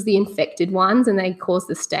 and this is the infected ones, and they cause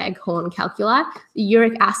the staghorn calculi, the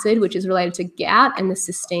uric acid, which is related to gout, and the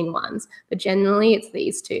cystine ones. But generally, it's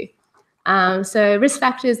these two. So risk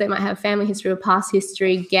factors, they might have family history or past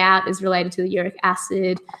history. Gout is related to the uric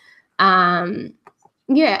acid. And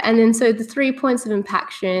then so the 3 points of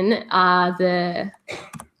impaction are the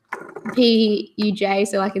PUJ,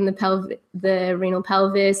 so like in the renal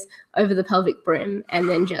pelvis, over the pelvic brim, and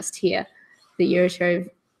then just here, the ureterovesical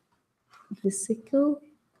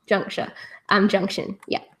junction.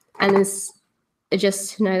 Yeah, and this,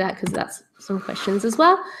 just to know that, because that's some questions as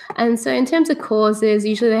well. And so in terms of causes,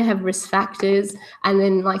 usually they have risk factors, and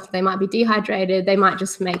then like they might be dehydrated, they might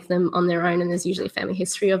just make them on their own, and there's usually a family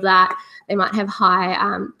history of that. They might have high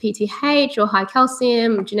PTH or high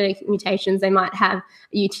calcium, genetic mutations. They might have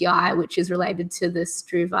a UTI, which is related to the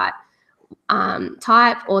struvite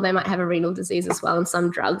type, or they might have a renal disease as well, and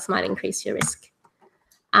some drugs might increase your risk.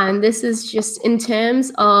 And this is just in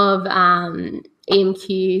terms of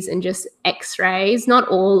EMQs and just x-rays. Not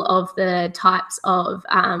all of the types of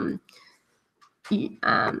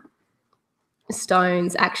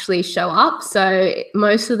stones actually show up. So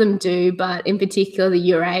most of them do, but in particular the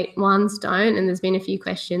urate ones don't. And there's been a few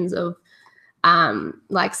questions of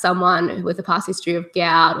like someone with a past history of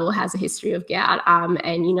gout or has a history of gout,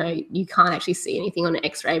 and you can't actually see anything on an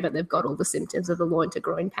x-ray, but they've got all the symptoms of the loin to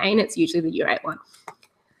groin pain. It's usually the urate one.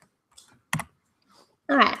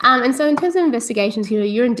 All right, and so in terms of investigations, a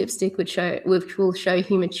urine dipstick which will show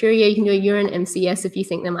hematuria. You can do a urine MCS if you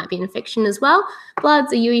think there might be an infection as well.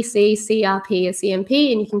 Bloods, a UEC, CRP, a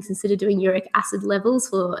CMP, and you can consider doing uric acid levels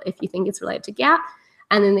for if you think it's related to gout.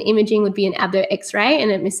 And then the imaging would be an abdo X-ray,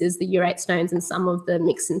 and it misses the urate stones and some of the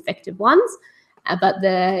mixed infected ones. But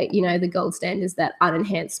the gold standard is that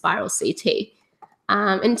unenhanced spiral CT.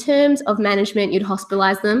 In terms of management, you'd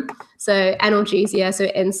hospitalize them. So analgesia, so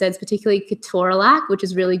NSAIDs, particularly ketorolac, which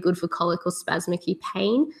is really good for colic or spasmic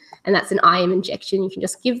pain. And that's an IM injection. You can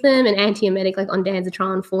just give them an antiemetic like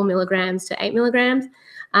ondansetron, 4 milligrams to 8 milligrams.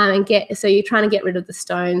 So you're trying to get rid of the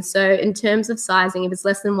stones. So in terms of sizing, if it's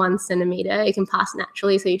less than 1 centimeter, it can pass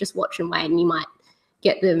naturally. So you just watch and wait, and you might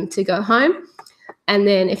get them to go home. And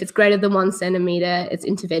then if it's greater than 1 centimeter, it's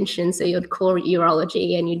intervention. So you'd call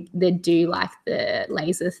urology, and they'd do like the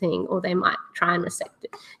laser thing, or they might try and resect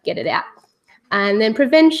it, get it out. And then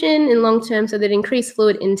prevention in long term, so that increase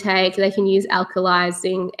fluid intake. They can use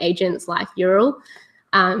alkalizing agents like uril,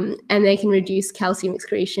 and they can reduce calcium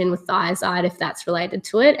excretion with thiazide if that's related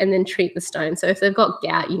to it, and then treat the stone. So if they've got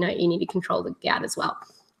gout, you need to control the gout as well.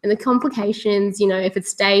 And the complications, if it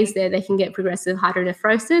stays there, they can get progressive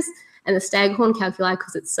hydronephrosis. And the staghorn calculi,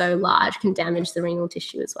 because it's so large, can damage the renal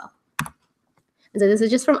tissue as well. And so this is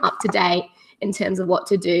just from up to date in terms of what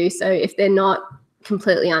to do. So if they're not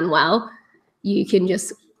completely unwell, you can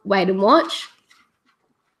just wait and watch.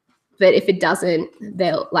 But if it doesn't,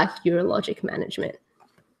 they'll like urologic management.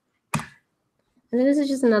 And then this is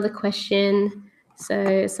just another question.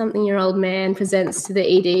 So something-year-old man presents to the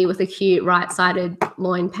ED with acute right-sided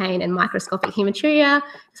loin pain and microscopic hematuria.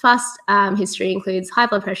 His past history includes high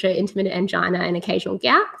blood pressure, intermittent angina, and occasional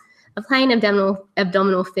gout. A plain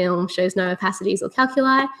abdominal film shows no opacities or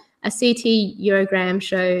calculi. A CT urogram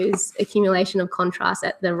shows accumulation of contrast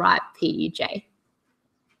at the right PUJ.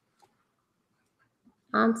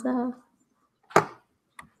 Answer?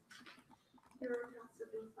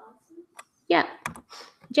 Yeah.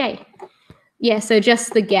 J. Yeah, so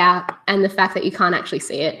just the gout and the fact that you can't actually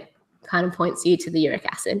see it kind of points you to the uric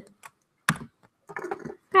acid.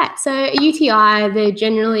 Right, so a UTI, they're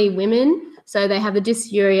generally women. So they have the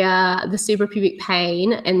dysuria, the suprapubic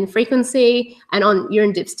pain and frequency, and on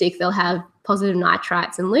urine dipstick, they'll have positive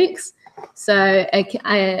nitrites and leuks. So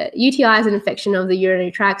a UTI is an infection of the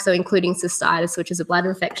urinary tract, so including cystitis, which is a bladder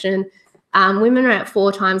infection. Women are at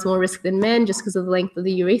 4 times more risk than men just because of the length of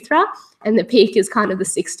the urethra, and the peak is kind of the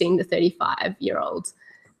 16 to 35-year-olds.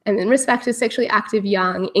 And then risk factors: sexually active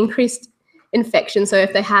young, increased infection. So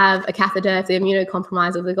if they have a catheter, if they're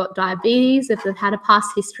immunocompromised, if they've got diabetes, if they've had a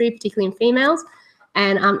past history, particularly in females,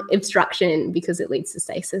 and obstruction because it leads to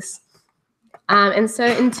stasis. And so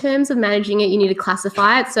in terms of managing it, you need to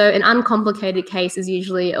classify it. So an uncomplicated case is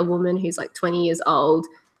usually a woman who's like 20 years old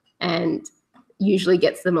and usually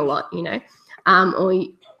gets them a lot, or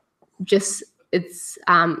just it's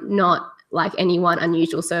not like anyone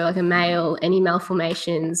unusual. So like a male, any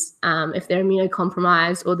malformations, if they're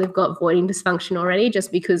immunocompromised or they've got voiding dysfunction already,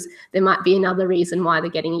 just because there might be another reason why they're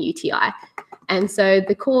getting a UTI. And so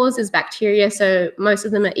the cause is bacteria. So most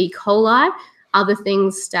of them are E. coli, other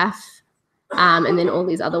things, staph, and then all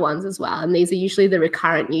these other ones as well. And these are usually the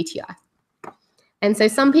recurrent UTI. And so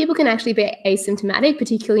some people can actually be asymptomatic,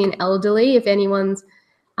 particularly in elderly. If anyone's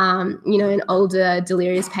an older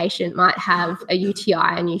delirious patient might have a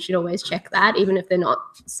UTI, and you should always check that, even if they're not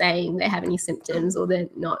saying they have any symptoms or they're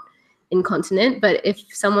not incontinent. But if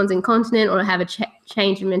someone's incontinent or have a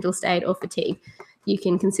change in mental state or fatigue, you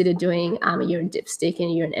can consider doing a urine dipstick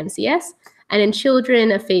and a urine MCS. And in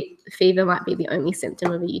children, a fever might be the only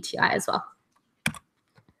symptom of a UTI as well.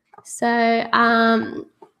 So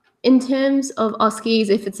in terms of OSCEs,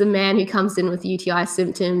 if it's a man who comes in with UTI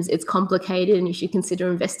symptoms, it's complicated and you should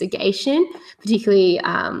consider investigation, particularly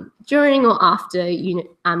during or after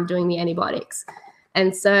doing the antibiotics.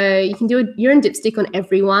 And so you can do a urine dipstick on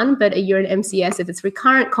everyone, but a urine MCS if it's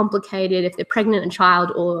recurrent, complicated, if they're pregnant, a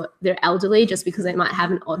child, or they're elderly, just because they might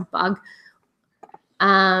have an odd bug.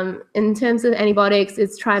 In terms of antibiotics,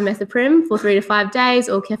 it's trimethoprim for 3 to 5 days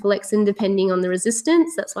or cefalexin, depending on the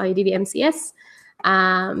resistance. That's why you do the MCS.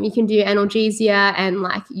 You can do analgesia and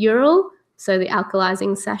like Ural, so the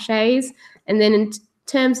alkalizing sachets. And then in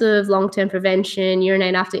terms of long-term prevention,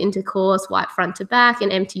 urinate after intercourse, wipe front to back,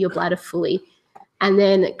 and empty your bladder fully. And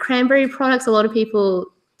then cranberry products, a lot of people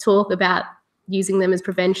talk about using them as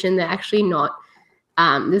prevention. They're actually not.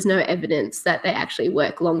 There's no evidence that they actually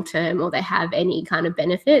work long-term or they have any kind of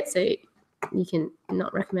benefit. So you can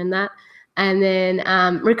not recommend that. And then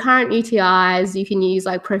recurrent UTIs, you can use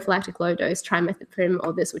like prophylactic low-dose trimethoprim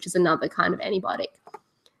or this, which is another kind of antibiotic.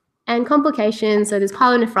 And complications, so there's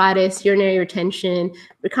pyelonephritis, urinary retention,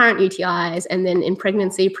 recurrent UTIs, and then in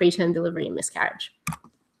pregnancy, preterm delivery and miscarriage.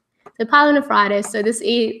 So pyelonephritis, so this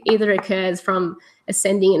either occurs from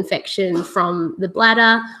ascending infection from the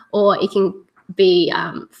bladder, or it can be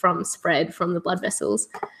from spread from the blood vessels.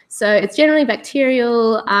 So it's generally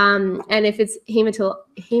bacterial, and if it's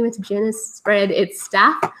hematogenous spread, it's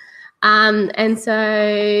staph. And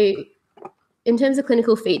so in terms of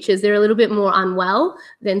clinical features, they're a little bit more unwell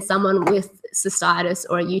than someone with cystitis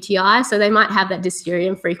or a UTI. So they might have that dysuria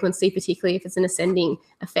and frequency, particularly if it's an ascending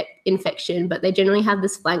infection, but they generally have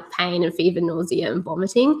this flank pain and fever, nausea and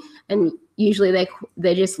vomiting, and usually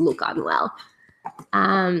they just look unwell.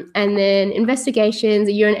 And then investigations,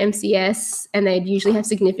 a urine MCS, and they'd usually have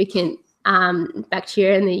significant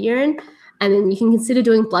bacteria in the urine. And then you can consider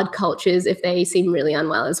doing blood cultures if they seem really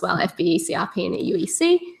unwell as well, FBE, CRP, and a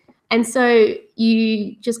UEC. And so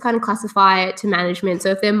you just kind of classify it to management. So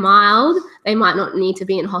if they're mild, they might not need to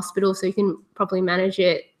be in hospital, so you can probably manage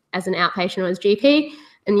it as an outpatient or as GP.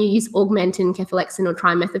 And you use augmentin, cefalexin, or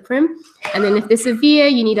trimethoprim. And then if they're severe,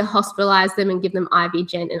 you need to hospitalize them and give them IV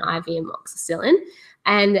Gent and IV amoxicillin.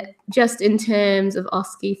 And just in terms of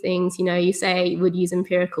OSCE things, you say you would use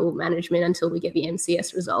empirical management until we get the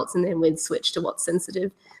MCS results, and then we'd switch to what's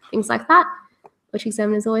sensitive, things like that, which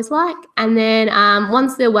examiners always like. And then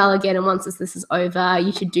once they're well again, and once this is over,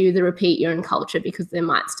 you should do the repeat urine culture because there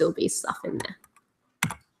might still be stuff in there.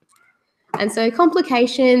 And so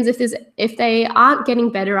complications, if they aren't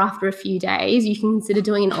getting better after a few days, you can consider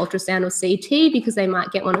doing an ultrasound or CT because they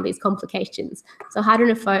might get one of these complications. So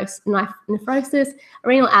hydronephrosis, a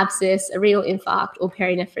renal abscess, a renal infarct, or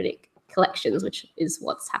perinephritic collections, which is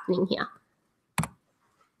what's happening here.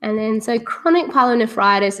 And then so chronic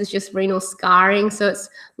pyelonephritis is just renal scarring. So it's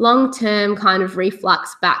long-term kind of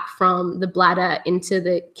reflux back from the bladder into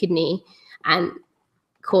the kidney and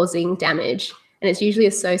causing damage. And it's usually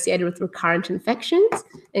associated with recurrent infections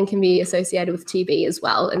and can be associated with TB as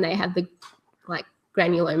well. And they have the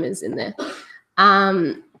granulomas in there.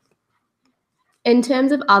 In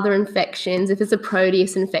terms of other infections, if it's a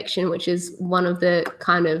Proteus infection, which is one of the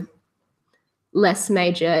kind of less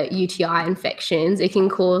major UTI infections, it can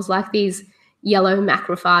cause like these yellow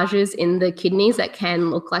macrophages in the kidneys that can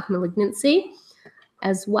look like malignancy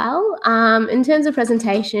as well. In terms of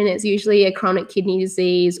presentation, it's usually a chronic kidney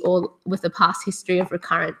disease or with a past history of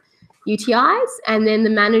recurrent UTIs. And then the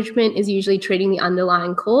management is usually treating the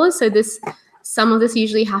underlying cause. So some of this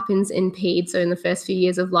usually happens in peds, so in the first few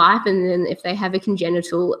years of life. And then if they have a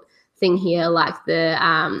congenital thing here, like the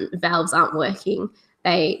valves aren't working,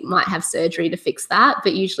 they might have surgery to fix that.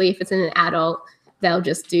 But usually if it's in an adult, they'll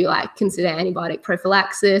just do consider antibiotic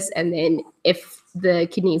prophylaxis. And then if the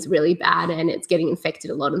kidney is really bad and it's getting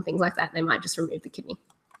infected a lot and things like that, they might just remove the kidney.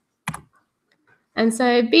 And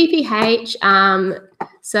so BPH,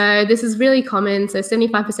 so this is really common. So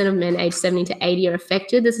 75% of men aged 70 to 80 are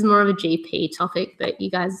affected. This is more of a GP topic, but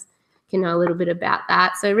you guys can know a little bit about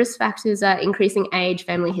that. So risk factors are increasing age,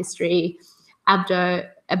 family history,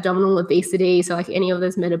 abdominal obesity, so like any of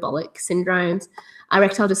those metabolic syndromes,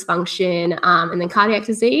 erectile dysfunction, and then cardiac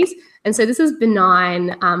disease. And so this is benign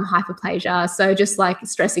hyperplasia. So just like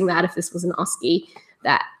stressing that if this was an OSCE,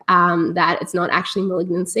 that it's not actually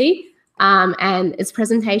malignancy. And its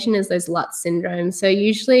presentation is those Lutz syndromes. So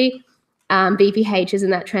usually BPH is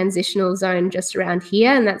in that transitional zone just around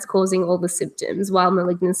here, and that's causing all the symptoms, while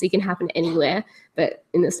malignancy can happen anywhere, but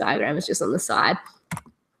in this diagram it's just on the side.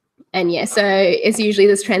 And yeah, so it's usually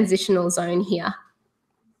this transitional zone here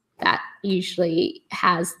that usually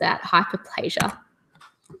has that hyperplasia.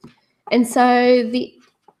 And so the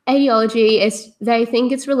etiology is, they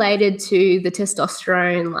think it's related to the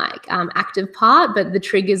testosterone active part, but the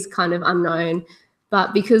trigger's kind of unknown.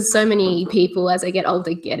 But because so many people as they get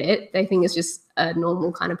older get it, they think it's just a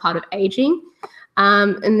normal kind of part of aging.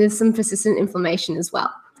 And there's some persistent inflammation as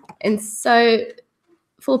well. And so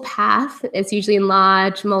for PATH, it's usually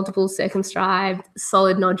enlarged, multiple circumscribed,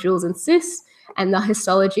 solid nodules and cysts. And the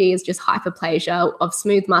histology is just hyperplasia of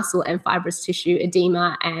smooth muscle and fibrous tissue,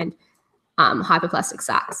 edema, and hyperplastic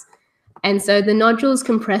sacs. And so the nodules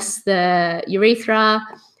compress the urethra,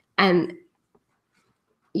 and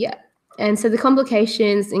yeah. And so the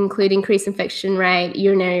complications include increased infection rate,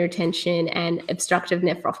 urinary retention, and obstructive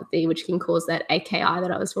nephropathy, which can cause that AKI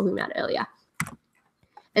that I was talking about earlier.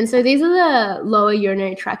 And so these are the lower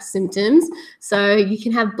urinary tract symptoms. So you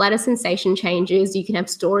can have bladder sensation changes, you can have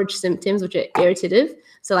storage symptoms, which are irritative,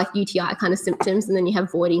 so like UTI kind of symptoms, and then you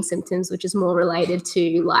have voiding symptoms, which is more related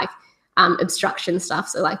to like obstruction stuff,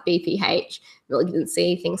 so like BPH,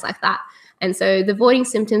 malignancy, things like that. And so the voiding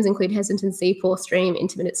symptoms include hesitancy, poor stream,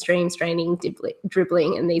 intermittent stream, straining,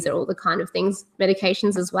 dribbling, and these are all the kind of things,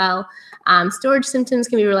 medications as well. Storage symptoms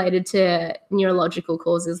can be related to neurological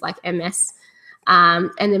causes like MS,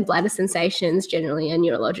 and then bladder sensations, generally a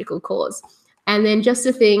neurological cause. And then just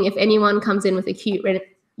a thing, if anyone comes in with acute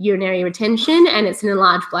urinary retention and it's an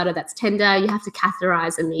enlarged bladder that's tender, you have to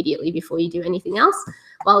catheterize immediately before you do anything else.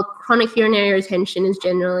 While chronic urinary retention is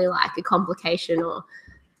generally like a complication or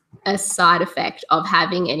a side effect of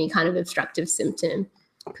having any kind of obstructive symptom,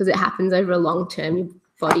 because it happens over a long term, your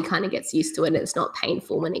body kind of gets used to it and it's not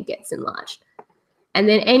painful when it gets enlarged. And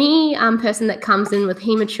then any person that comes in with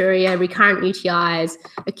hematuria, recurrent UTIs,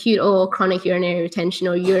 acute or chronic urinary retention,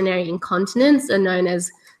 or urinary incontinence are known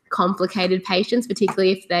as complicated patients,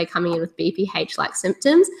 particularly if they're coming in with BPH-like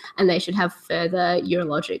symptoms, and they should have further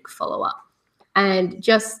urologic follow-up. And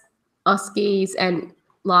just OSCEs and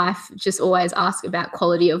life, just always ask about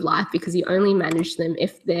quality of life, because you only manage them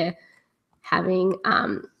if they're having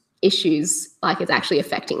issues, like it's actually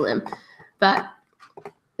affecting them. But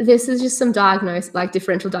this is just some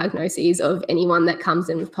differential diagnoses of anyone that comes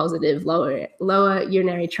in with positive lower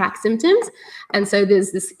urinary tract symptoms. And so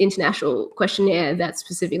there's this international questionnaire that's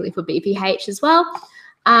specifically for BPH as well.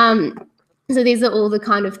 So these are all the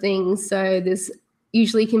kind of things. So there's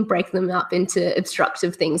usually can break them up into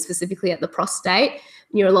obstructive things, specifically at the prostate,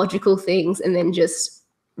 neurological things, and then just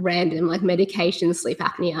random like medication, sleep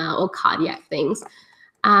apnea, or cardiac things.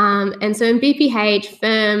 And so in BPH,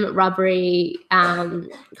 firm, rubbery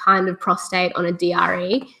kind of prostate on a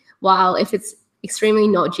DRE, while if it's extremely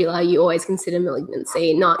nodular, you always consider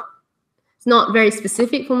malignancy. It's not very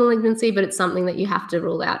specific for malignancy, but it's something that you have to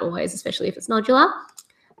rule out always, especially if it's nodular.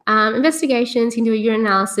 Investigations, you can do a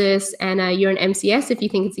urinalysis and a urine MCS if you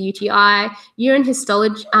think it's a UTI, urine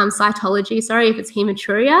histology, cytology, if it's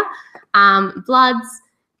hematuria, bloods,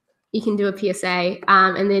 you can do a PSA,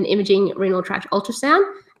 and then imaging renal tract ultrasound.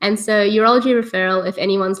 And so urology referral if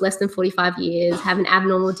anyone's less than 45 years, have an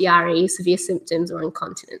abnormal DRE, severe symptoms, or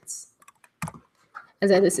incontinence. And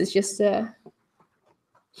so this is just a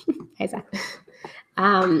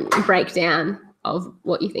breakdown of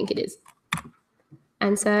what you think it is.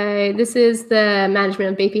 And so this is the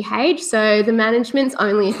management of BPH. So the management's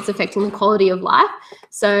only if it's affecting the quality of life.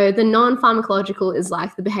 So the non-pharmacological is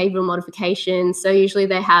like the behavioral modification. So usually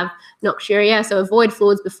they have nocturia, so avoid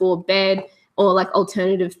fluids before bed, or like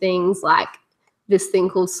alternative things like this thing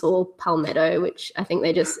called saw palmetto, which I think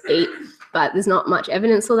they just eat, but there's not much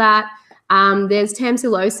evidence for that. There's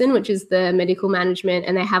tamsulosin, which is the medical management,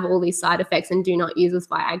 and they have all these side effects and do not use with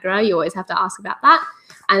Viagra. You always have to ask about that.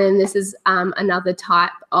 And then this is another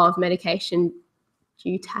type of medication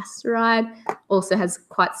dutasteride, also has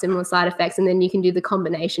quite similar side effects. And then you can do the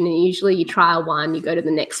combination, and usually you trial one, you go to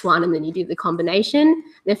the next one, and then you do the combination. And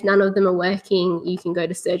if none of them are working, you can go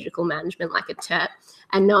to surgical management like a TERP.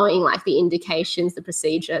 And knowing like the indications, the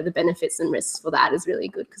procedure, the benefits and risks for that is really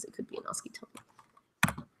good, because it could be an osteotomy.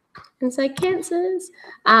 And so cancers.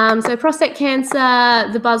 So prostate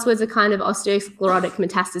cancer, the buzzwords are kind of osteosclerotic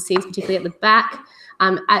metastases, particularly at the back.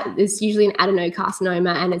 It's usually an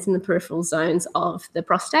adenocarcinoma, and it's in the peripheral zones of the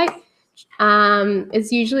prostate.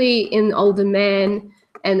 It's usually in older men,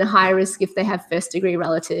 and a high risk if they have first-degree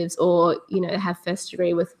relatives, or have first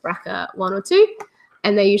degree with BRCA 1 or 2.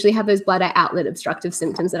 And they usually have those bladder outlet obstructive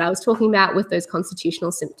symptoms that I was talking about, with those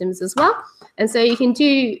constitutional symptoms as well. And so you can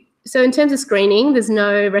do, so in terms of screening, there's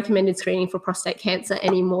no recommended screening for prostate cancer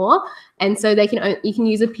anymore. And so you can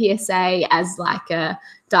use a PSA as like a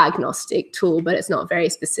diagnostic tool, but it's not very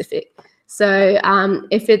specific. So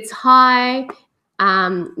if it's high,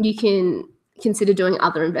 you can consider doing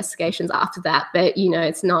other investigations after that. But,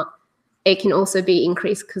 it can also be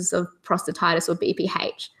increased because of prostatitis or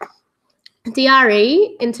BPH.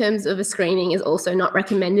 DRE, in terms of a screening, is also not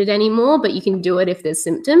recommended anymore, but you can do it if there's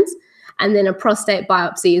symptoms. And then a prostate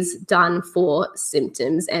biopsy is done for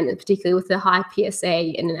symptoms, and particularly with a high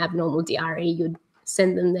PSA and an abnormal DRE, you'd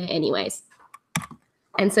send them there anyways.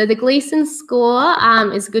 And so the Gleason score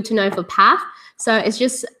is good to know for PAF. So it's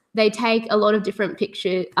just they take a lot of different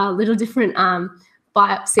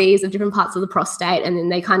biopsies of different parts of the prostate, and then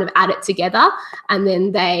they kind of add it together, and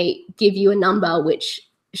then they give you a number which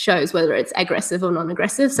shows whether it's aggressive or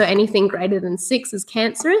non-aggressive. So anything greater than 6 is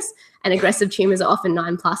cancerous, and aggressive tumours are often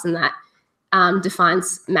 9+, and that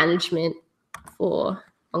defines management for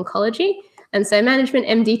oncology. And so management,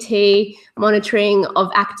 MDT, monitoring of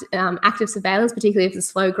active surveillance, particularly if it's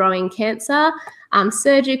slow-growing cancer.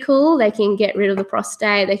 Surgical, they can get rid of the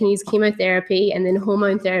prostate, they can use chemotherapy, and then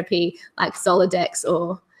hormone therapy like Zoladex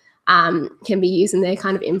or can be used in their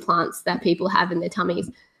kind of implants that people have in their tummies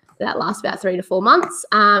that last about 3 to 4 months,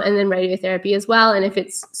 and then radiotherapy as well. And if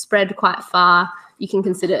it's spread quite far, you can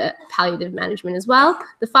consider palliative management as well.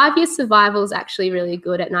 The 5-year survival is actually really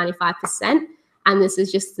good at 95%, and this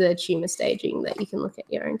is just the tumour staging that you can look at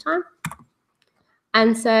your own time.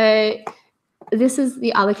 And so this is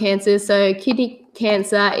the other cancers. So kidney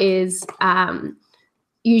cancer is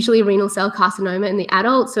usually renal cell carcinoma in the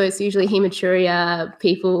adult. So it's usually hematuria,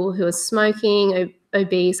 people who are smoking,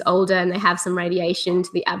 obese, older, and they have some radiation to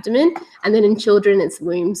the abdomen. And then in children, it's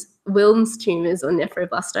Wilms tumors or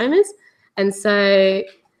nephroblastomas. And so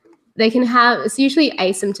they can have, it's usually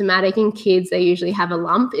asymptomatic. In kids, they usually have a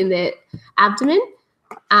lump in their abdomen.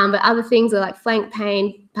 But other things are like flank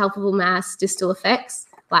pain, palpable mass, distal effects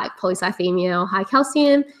like polycythemia or high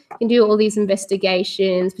calcium. You can do all these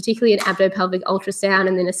investigations, particularly an abdo-pelvic ultrasound,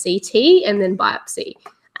 and then a CT, and then biopsy.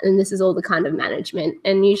 And this is all the kind of management.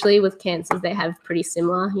 And usually with cancers, they have pretty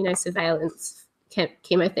similar, surveillance,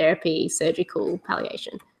 chemotherapy, surgical,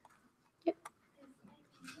 palliation. Yep.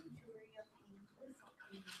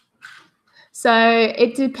 So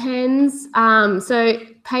it depends. So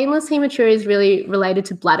painless hematuria is really related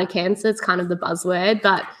to bladder cancer. It's kind of the buzzword.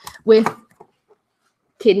 But with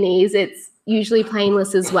kidneys, it's usually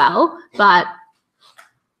painless as well. But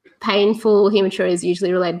painful hematuria is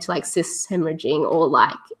usually related to like cyst hemorrhaging or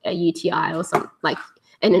like a UTI or something, like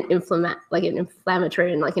an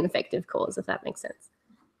inflammatory and like an infective cause, if that makes sense.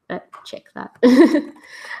 But check that.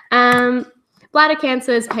 Bladder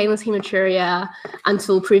cancer is painless hematuria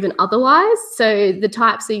until proven otherwise. So the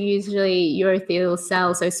types are usually urothelial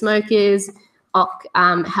cells, so smokers,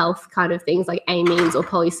 health kind of things like amines or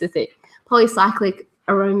polycyclic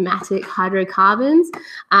aromatic hydrocarbons.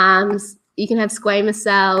 You can have squamous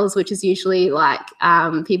cells, which is usually like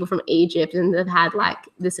people from Egypt and they've had like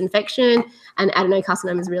this infection, and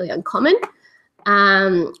adenocarcinoma is really uncommon.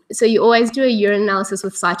 So you always do a urine analysis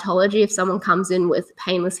with cytology if someone comes in with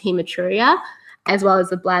painless hematuria, as well as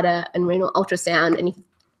the bladder and renal ultrasound and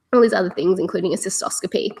all these other things, including a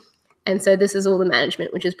cystoscopy. And so this is all the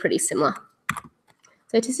management, which is pretty similar.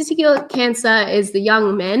 So testicular cancer is the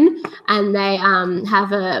young men, and they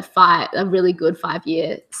have a really good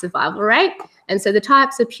 5-year survival rate. And so the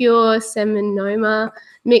types are pure seminoma,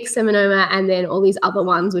 mixed seminoma, and then all these other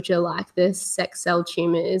ones, which are like the sex cell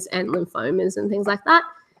tumors and lymphomas and things like that.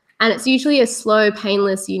 And it's usually a slow,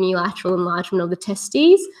 painless unilateral enlargement of the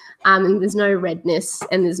testes, and there's no redness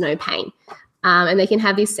and there's no pain. And they can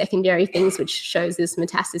have these secondary things which shows this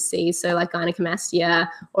metastases, so like gynecomastia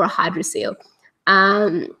or a hydrocele.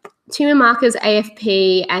 Tumor markers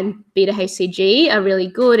AFP and beta HCG are really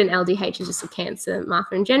good, and LDH is just a cancer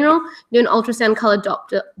marker in general. You do an ultrasound color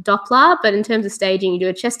Doppler, but in terms of staging, you do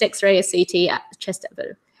a chest X-ray, a CT, chest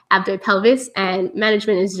abdo-pelvis, and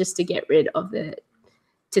management is just to get rid of the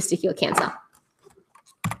testicular cancer.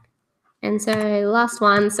 And so last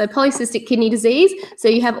one, so polycystic kidney disease. So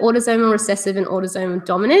you have autosomal recessive and autosomal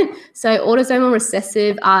dominant. So autosomal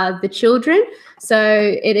recessive are the children.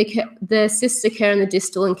 So the cysts occur in the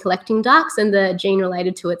distal and collecting ducts, and the gene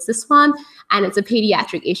related to it's this one, and it's a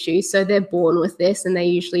pediatric issue. So they're born with this, and they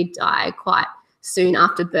usually die quite soon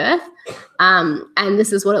after birth. And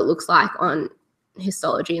this is what it looks like on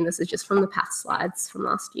histology, and this is just from the past slides from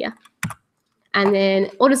last year. And then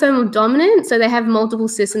autosomal dominant, so they have multiple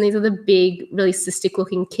cysts, and these are the big, really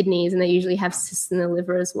cystic-looking kidneys, and they usually have cysts in the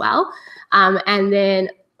liver as well. And then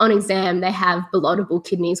on exam, they have bloatable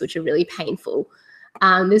kidneys, which are really painful.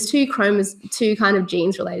 There's two kind of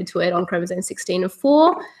genes related to it on chromosome 16 and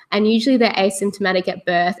 4, and usually they're asymptomatic at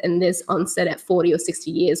birth, and there's onset at 40 or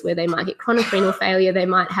 60 years where they might get chronic renal failure, they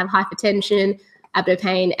might have hypertension, abdo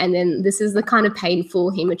pain, and then this is the kind of painful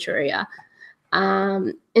hematuria.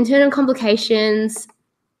 Internal complications,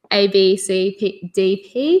 A, B, C, P, D,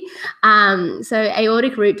 P. So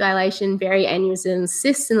aortic root dilation, berry aneurysms,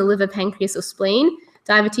 cysts in the liver, pancreas, or spleen,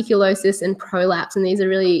 diverticulosis, and prolapse. And these are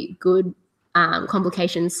really good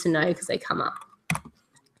complications to know because they come up.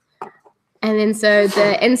 And then so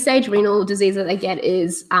the end-stage renal disease that they get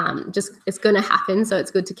is it's going to happen, so it's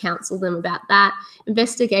good to counsel them about that.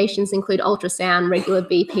 Investigations include ultrasound, regular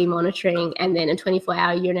BP monitoring, and then a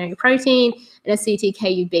 24-hour urinary protein and a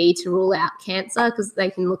CT-KUB to rule out cancer because they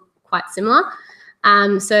can look quite similar.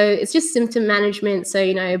 So it's just symptom management,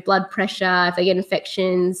 so, blood pressure, if they get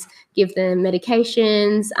infections, give them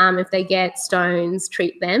medications, if they get stones,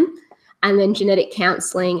 treat them. And then genetic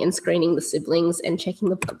counselling and screening the siblings and checking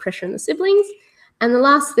the blood pressure in the siblings. And the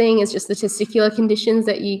last thing is just the testicular conditions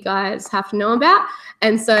that you guys have to know about.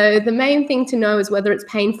 And so the main thing to know is whether it's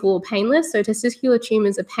painful or painless. So testicular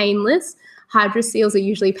tumours are painless. Hydroceles are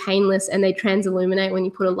usually painless, and they transilluminate when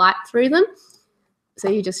you put a light through them. So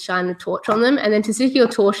you just shine a torch on them. And then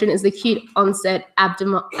testicular torsion is the acute onset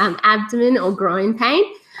abdomen or groin pain.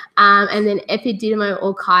 And then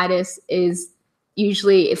epididymoorchitis is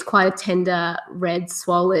usually it's quite a tender, red,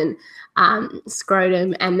 swollen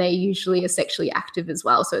scrotum, and they usually are sexually active as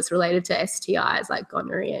well. So it's related to STIs like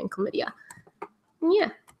gonorrhea and chlamydia. And yeah,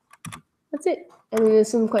 that's it. And then there's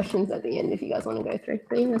some questions at the end if you guys want to go through.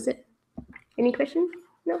 But yeah, that's it. Any questions?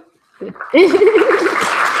 No? Good.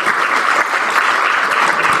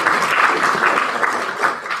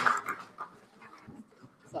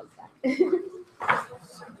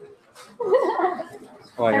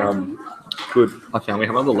 Good. I found we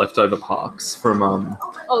have other leftover parks from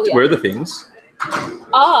Oh, yeah. Where are the things?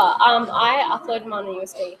 I uploaded them on a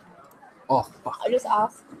USB. Oh fuck. I just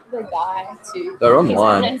asked the guy to. They're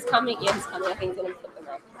online. He's coming. Yeah, he's coming. I think he's gonna put them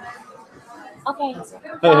up. Okay.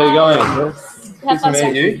 Hey, how you going? Have fun. Good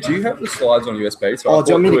to meet you. Do you have the slides on USB? So Oh, do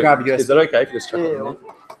you want me to grab a USB? Is that okay if you just chuck it in there?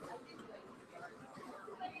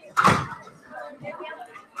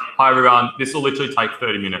 Hi everyone, this will literally take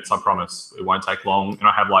 30 minutes, I promise. It won't take long, and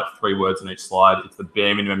I have like 3 words on each slide. It's the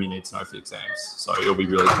bare minimum you need to know for the exams, so it'll be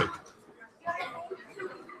really quick.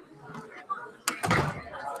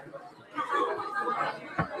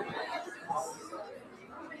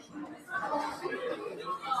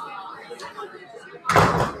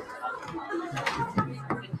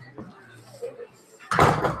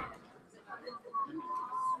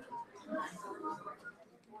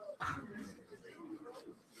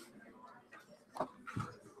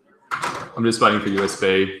 I'm just waiting for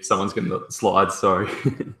USB. Someone's getting the slides, sorry.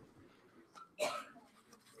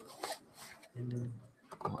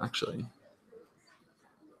 Oh, actually.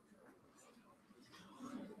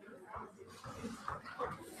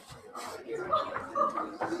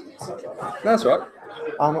 That's right.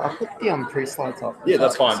 I put the pre-slides up. Yeah,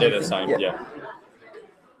 that's fine. They're the same. Yeah. Yeah.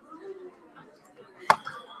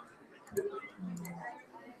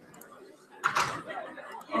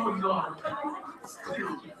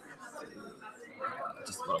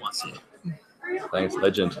 Just what I want to see. Thanks,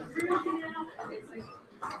 legend.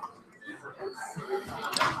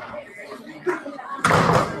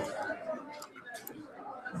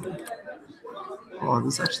 Oh,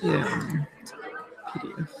 there's actually a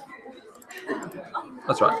PDF.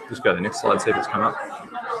 That's right. Just go to the next slide, see if it's come up.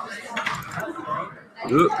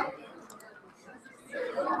 Oop.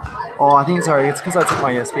 Oh, I think it's sorry. It's because I took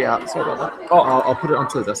my USB out. Sorry about that. Oh, I'll put it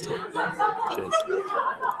onto the desktop. Cheers.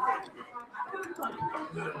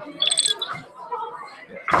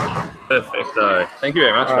 Perfecto. Thank you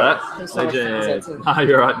very much for that. Thanks so much for the Legend. present. No,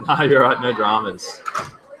 you're right. No, you're right. No dramas.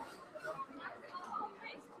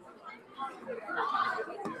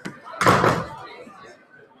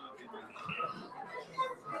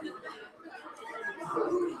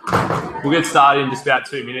 We'll get started in just about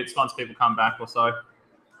 2 minutes once people come back or so.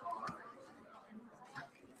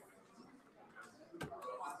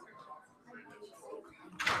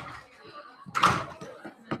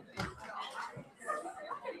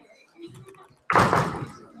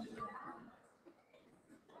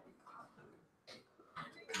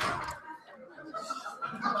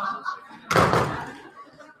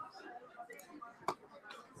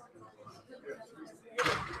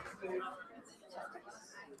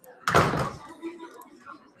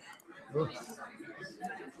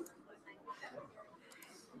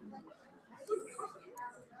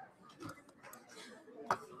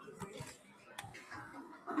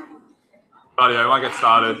 Rightio, I might get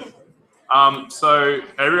started. So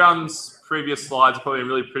everyone's previous slides are probably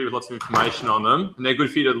really pretty with lots of information on them, and they're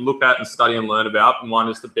good for you to look at and study and learn about. Mine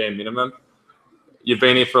is the bare minimum. You've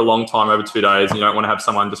been here for a long time, over 2 days, and you don't want to have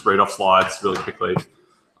someone just read off slides really quickly.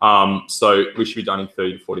 So we should be done in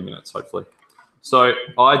 30 to 40 minutes, hopefully. So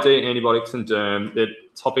ID, antibiotics, and derm, they're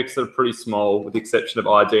topics that are pretty small, with the exception of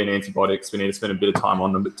ID and antibiotics. We need to spend a bit of time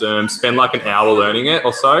on them, but derm, spend like an hour learning it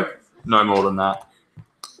or so, no more than that.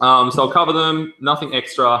 So I'll cover them, nothing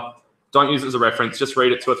extra. Don't use it as a reference. Just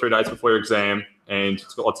read it 2 or 3 days before your exam, and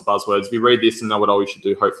it's got lots of buzzwords. If you read this and know what all you should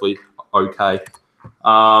do, hopefully okay.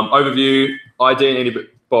 Overview, ID and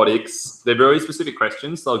antibiotics. They're very specific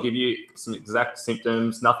questions. They'll give you some exact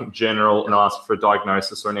symptoms, nothing general, and ask for a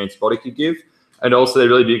diagnosis or an antibiotic you give. And also they're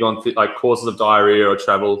really big on like causes of diarrhea or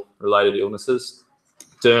travel-related illnesses.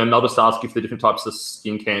 Derm, they'll just ask you for the different types of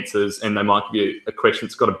skin cancers, and they might give you a question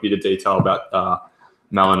that's got a bit of detail about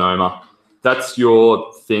melanoma. That's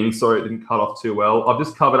your thing. Sorry, it didn't cut off too well. I've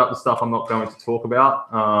just covered up the stuff I'm not going to talk about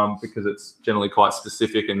because it's generally quite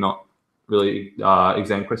specific and not really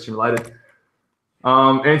exam question related.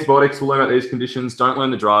 Antibiotics, we'll learn about these conditions. Don't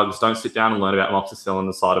learn the drugs. Don't sit down and learn about amoxicillin and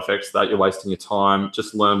the side effects. That you're wasting your time.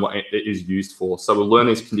 Just learn what it is used for. So we'll learn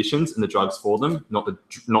these conditions and the drugs for them, not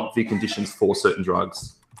the conditions for certain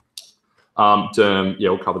drugs. Derm, yeah,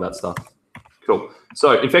 we'll cover that stuff. Cool.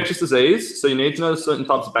 So infectious disease. So you need to know certain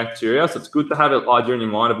types of bacteria. So it's good to have an idea in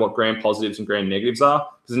your mind of what gram positives and gram negatives are.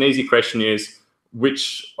 Because an easy question is,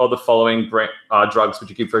 which of the following drugs would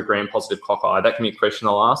you give for a gram positive cocci? That can be a question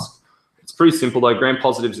I'll ask. It's pretty simple though. Gram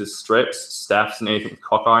positives is streps, staphs, and anything with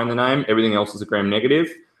cocci in the name. Everything else is a gram negative.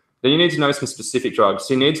 Then you need to know some specific drugs.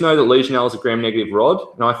 So you need to know that Legionella is a gram negative rod.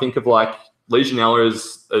 And I think of like Legionella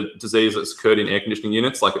is a disease that's occurred in air conditioning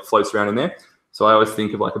units, like it floats around in there. So I always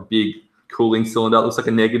think of like a big cooling cylinder. It looks like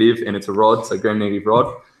a negative and it's a rod, so gram negative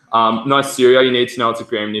rod. Neisseria, you need to know it's a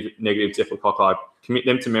gram negative Staphylococcus. Commit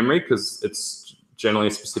them to memory because it's generally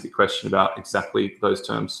a specific question about exactly those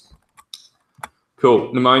terms.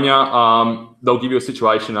 Cool. Pneumonia, they'll give you a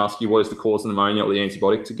situation and ask you what is the cause of pneumonia or the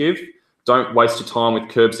antibiotic to give. Don't waste your time with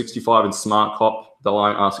Curb 65 and Smart Cop. They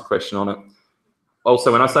won't ask a question on it.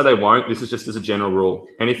 Also, when I say they won't, this is just as a general rule.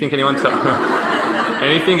 Anything anyone tells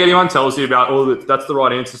you about, that's the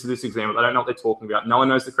right answers to this exam, but they don't know what they're talking about. No one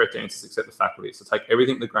knows the correct answers except the faculty. So take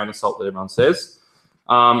everything with a grain of salt that everyone says.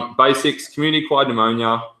 Basics, community-acquired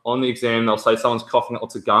pneumonia. On the exam, they'll say someone's coughing at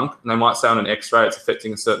lots of gunk, and they might say on an x-ray it's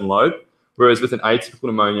affecting a certain lobe. Whereas with an atypical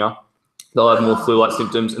pneumonia, they'll have more flu-like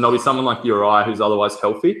symptoms, and there'll be someone like you or I who's otherwise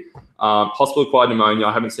healthy. Hospital-acquired pneumonia,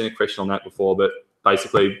 I haven't seen a question on that before, but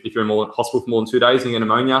basically, if you're in hospital for more than 2 days and you get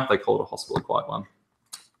pneumonia, they call it a hospital-acquired one.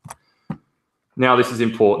 Now, this is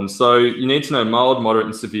important. So you need to know mild, moderate,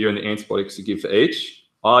 and severe and the antibiotics you give for each.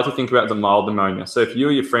 I like to think about the mild pneumonia. So if you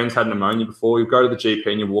or your friends had pneumonia before, you go to the GP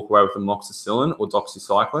and you walk away with amoxicillin or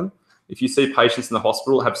doxycycline. If you see patients in the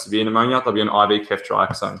hospital that have severe pneumonia, they'll be on IV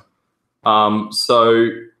ceftriaxone. So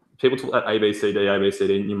people talk about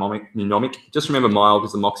ABCD, pneumonia. Just remember mild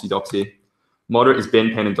is the moxie-doxy. Moderate is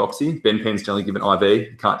benpen and doxy. Benpen's generally given IV.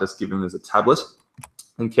 You can't just give them as a tablet.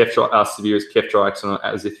 And severe is ceftriaxone or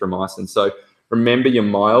azithromycin. So remember your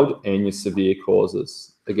mild and your severe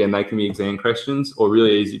causes. Again, they can be exam questions or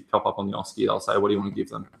really easy to pop up on the OSCE. They'll say, what do you want to give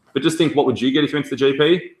them? But just think, what would you get if you went to the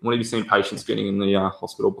GP? What have you seen patients getting in the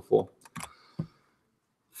hospital before?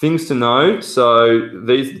 Things to know. So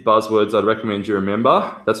these are the buzzwords I'd recommend you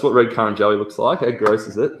remember. That's what red currant jelly looks like. How gross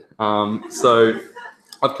is it? So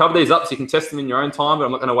I've covered these up so you can test them in your own time, but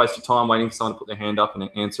I'm not going to waste your time waiting for someone to put their hand up and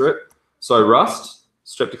answer it. So rust,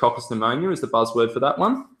 Streptococcus pneumonia is the buzzword for that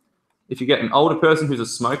one. If you get an older person who's a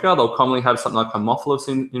smoker, they'll commonly have something like Haemophilus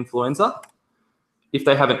influenza. If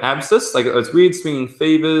they have an abscess, they get those weird swinging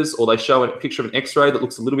fevers, or they show a picture of an x-ray that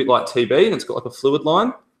looks a little bit like TB and it's got like a fluid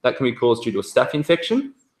line, that can be caused due to a staph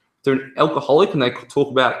infection. If they're an alcoholic and they talk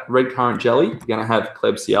about red currant jelly, you're going to have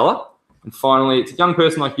Klebsiella. And finally, it's a young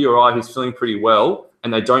person like you or I who's feeling pretty well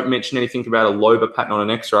and they don't mention anything about a lobar pattern on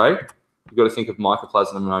an x-ray, you've got to think of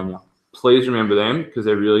mycoplasma pneumonia. Please remember them because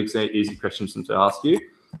they're really easy questions to ask you.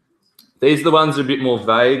 These are the ones that are a bit more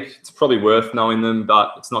vague. It's probably worth knowing them,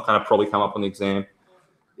 but it's not going to probably come up on the exam.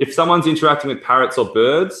 If someone's interacting with parrots or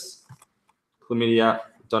birds, chlamydia,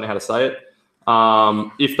 don't know how to say it.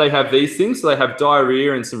 If they have these things, so they have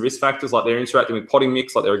diarrhea and some risk factors, like they're interacting with potting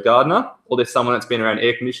mix, like they're a gardener, or there's someone that's been around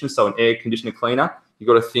air conditioners, so an air conditioner cleaner, you've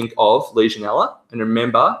got to think of Legionella. And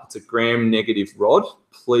remember, it's a gram-negative rod.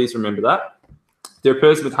 Please remember that. If they're a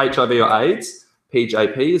person with HIV or AIDS,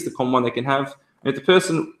 PJP is the common one they can have. And if the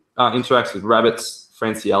person interacts with rabbits,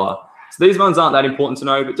 Franciella. So these ones aren't that important to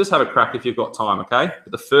know, but just have a crack if you've got time, okay?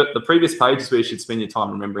 But the previous page is where you should spend your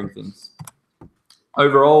time remembering things.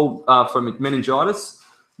 Overall, for meningitis,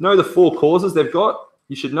 know the 4 causes they've got.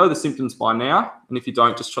 You should know the symptoms by now, and if you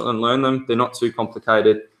don't, just try and learn them. They're not too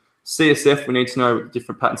complicated. CSF, we need to know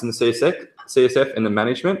different patterns in the CSF and the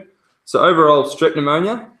management. So overall, strep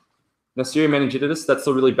pneumonia, Neisseria meningitis, that's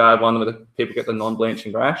the really bad one where people get the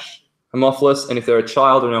non-blanching rash. Haemophilus, and if they're a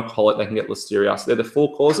child or an alcoholic, they can get Listeria. So they're the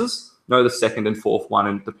 4 causes. Know the 2nd and 4th one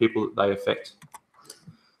and the people that they affect.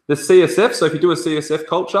 The CSF, so if you do a CSF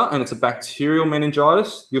culture and it's a bacterial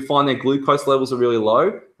meningitis, you'll find their glucose levels are really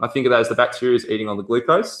low. I think of that as the bacteria is eating all the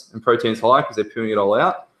glucose and protein's high because they're pooing it all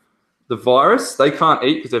out. The virus, they can't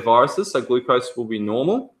eat because they're viruses, so glucose will be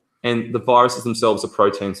normal. And the viruses themselves are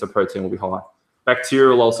protein, so protein will be high. Bacteria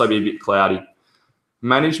will also be a bit cloudy.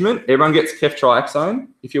 Management, everyone gets ceftriaxone.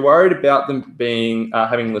 If you're worried about them being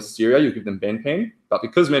having Listeria, you give them benpen. But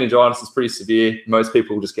because meningitis is pretty severe, most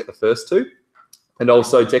people will just get the first 2. And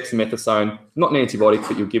also dexamethasone, not an antibiotic,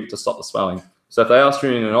 but you'll give it to stop the swelling. So if they ask you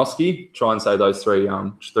in an OSCE, try and say those 3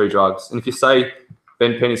 drugs. And if you say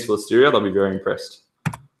benpen is for Listeria, they'll be very impressed.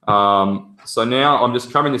 So now I'm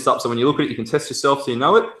just covering this up. So when you look at it, you can test yourself so you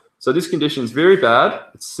know it. So this condition is very bad.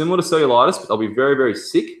 It's similar to cellulitis, but they'll be very, very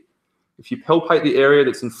sick. If you palpate the area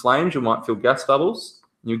that's inflamed, you might feel gas bubbles.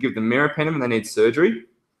 You give them meropenem and they need surgery.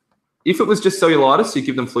 If it was just cellulitis, you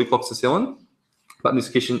give them flucloxacillin. But in this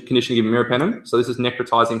condition, you give them meropenem. So this is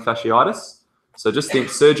necrotizing fasciitis. So just think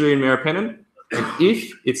surgery and meropenem. And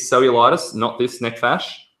if it's cellulitis, not this neck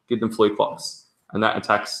fash, give them fluclox. And that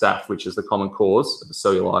attacks staph, which is the common cause of the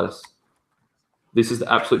cellulitis. This is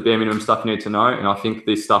the absolute bare minimum stuff you need to know. And I think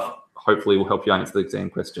this stuff hopefully will help you answer the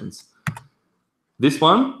exam questions. This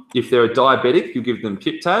one, if they're a diabetic, you give them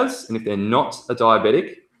Pip-Taz, and if they're not a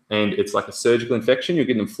diabetic and it's like a surgical infection, you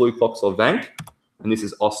give them Fluclox or Vanc, and this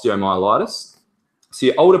is osteomyelitis. So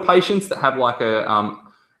your older patients that have like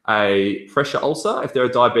a pressure ulcer, if they're a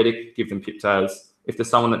diabetic, give them Pip-Taz. If there's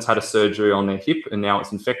someone that's had a surgery on their hip and now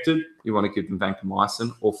it's infected, you want to give them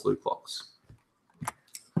vancomycin or Fluclox.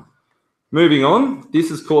 Moving on, this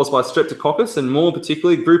is caused by streptococcus and more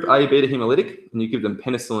particularly group A beta hemolytic, and you give them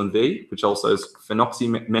penicillin V, which also is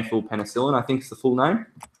phenoxymethylpenicillin, I think is the full name, and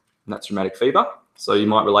that's rheumatic fever. So you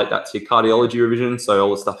might relate that to your cardiology revision, so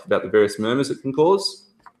all the stuff about the various murmurs it can cause.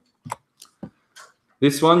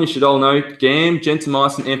 This one you should all know, GAM,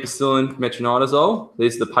 gentamicin, ampicillin, metronidazole.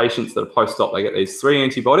 These are the patients that are post-op. They get these 3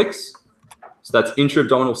 antibiotics. So that's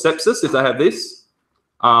intra-abdominal sepsis if they have this.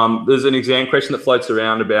 There's an exam question that floats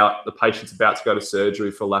around about the patient's about to go to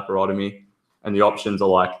surgery for laparotomy, and the options are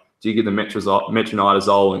like, do you give them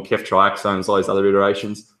metronidazole and ceftriaxone and all these other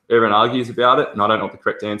iterations? Everyone argues about it, and I don't know what the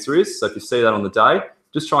correct answer is. So if you see that on the day,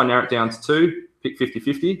 just try and narrow it down to 2, pick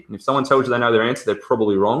 50-50. And if someone tells you they know their answer, they're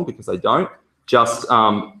probably wrong because they don't. Just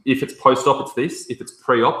if it's post-op, it's this. If it's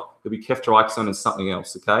pre-op, it'll be ceftriaxone and something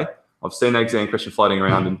else, okay? I've seen that exam question floating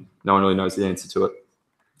around and no one really knows the answer to it.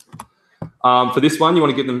 For this one, you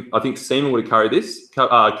want to give them, I think semen would cover this.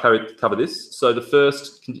 So the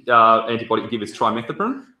first antibiotic you give is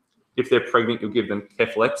trimethoprim. If they're pregnant, you'll give them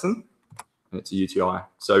cefalexin, and it's a UTI.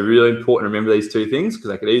 So really important to remember these 2 things because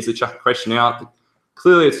they could easily chuck a question out.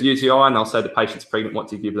 Clearly it's a UTI and they'll say the patient's pregnant, what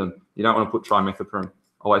do you give them? You don't want to put trimethoprim.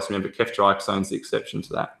 Always remember ceftriaxone is the exception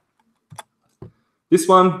to that. This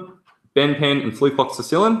one, benpen and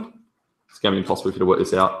flucloxacillin. It's going to be impossible for you to work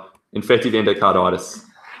this out. Infective endocarditis.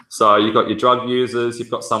 So you've got your drug users,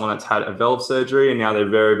 you've got someone that's had a valve surgery and now they're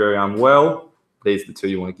very, very unwell. These are the 2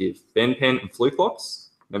 you want to give, benpen and fluclox.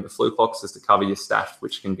 Remember, fluclox is to cover your staph,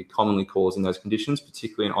 which can be commonly caused in those conditions,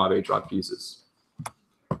 particularly in IV drug users.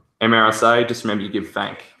 MRSA, just remember you give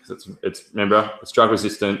Vanc, because remember, it's drug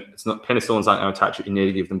resistant, it's not, penicillins aren't going to attach it, you need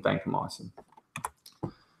to give them vancomycin.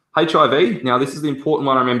 HIV, now this is the important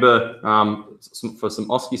one I remember for some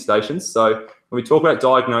OSCE stations. So when we talk about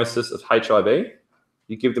diagnosis of HIV,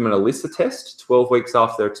 you give them an ELISA test 12 weeks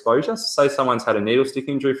after their exposure. So say someone's had a needle stick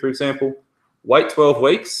injury, for example, wait 12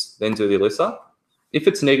 weeks, then do the ELISA. If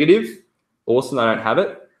it's negative, awesome, they don't have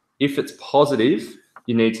it. If it's positive,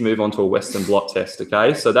 you need to move on to a Western blot test,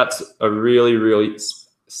 okay? So that's a really, really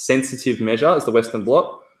sensitive measure is the Western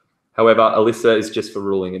blot. However, ELISA is just for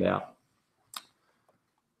ruling it out.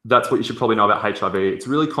 That's what you should probably know about HIV. It's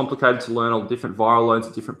really complicated to learn all the different viral loads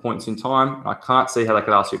at different points in time. I can't see how they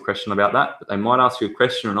could ask you a question about that, but they might ask you a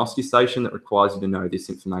question on an OSCE station that requires you to know this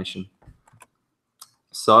information.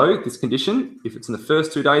 So this condition, if it's in the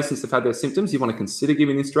first 2 days since they've had their symptoms, you want to consider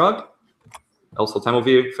giving this drug,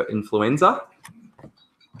 oseltamivir for influenza.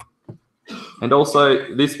 And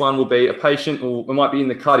also this one will be a patient, or it might be in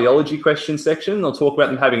the cardiology question section. They'll talk about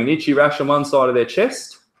them having an itchy rash on one side of their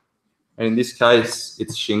chest. And in this case,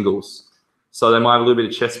 it's shingles. So they might have a little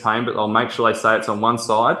bit of chest pain, but they'll make sure they say it's on one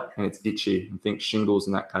side and it's itchy, and think shingles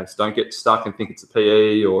in that case. Don't get stuck and think it's a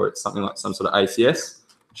PE or it's something like some sort of ACS,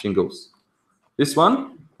 shingles. This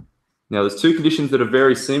one, now there's two conditions that are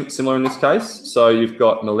very similar in this case. So you've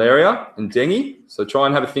got malaria and dengue. So try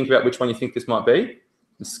and have a think about which one you think this might be.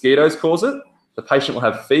 Mosquitoes cause it. The patient will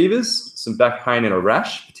have fevers, some back pain and a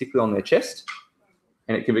rash, particularly on their chest.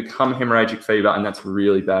 And it can become hemorrhagic fever, and that's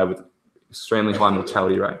really bad with extremely high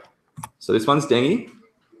mortality rate. So this one's dengue.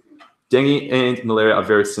 Dengue and malaria are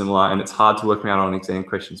very similar, and it's hard to work them out on exam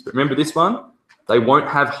questions. But remember this one, they won't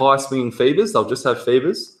have high swinging fevers. They'll just have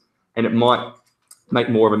fevers, and it might make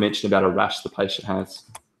more of a mention about a rash the patient has.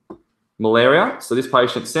 Malaria, so this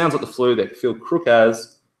patient sounds like the flu. They feel crook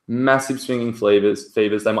as, massive swinging fevers. They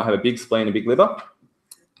might have a big spleen, a big liver.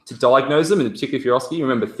 To diagnose them, and particularly if you're OSCE,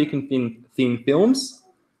 remember thick and thin films.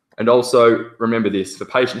 And also remember this, if a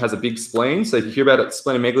patient has a big spleen, so if you hear about it,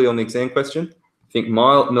 splenomegaly on the exam question, think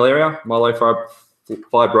malaria,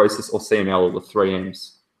 myelofibrosis, or CML, or the 3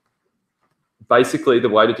 M's. Basically, the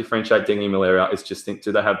way to differentiate dengue and malaria is just think,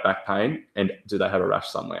 do they have back pain and do they have a rash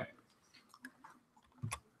somewhere?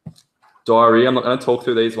 Diarrhea, I'm not going to talk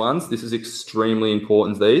through these ones. This is extremely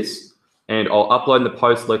important, these. And I'll upload in the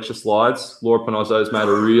post-lecture slides. Laura Panozzo's made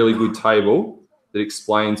a really good table that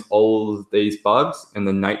explains all of these bugs and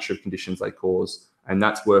the nature of conditions they cause. And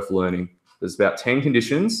that's worth learning. There's about 10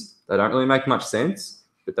 conditions. They don't really make much sense,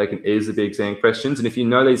 but they can easily be exam questions. And if you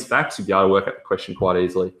know these facts, you'll be able to work out the question quite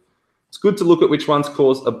easily. It's good to look at which ones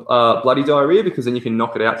cause bloody diarrhea, because then you can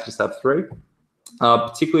knock it out to just have 3.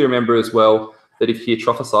 Particularly remember as well that if you hear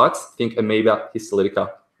trophocytes, think amoeba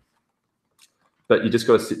histolytica. But you just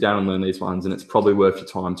got to sit down and learn these ones, and it's probably worth your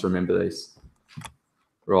time to remember these.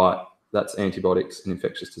 Right. That's antibiotics and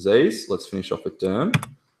infectious disease. Let's finish off with derm.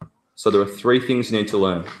 So there are 3 things you need to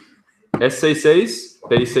learn. SCCs,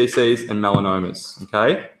 BCCs, and melanomas,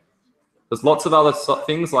 okay? There's lots of other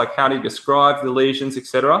things like how do you describe the lesions,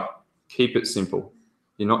 etc. Keep it simple.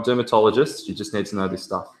 You're not dermatologists, you just need to know this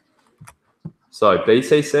stuff. So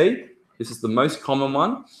BCC, this is the most common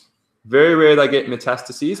one. Very rare they get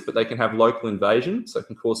metastases, but they can have local invasion, so it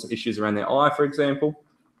can cause some issues around their eye, for example.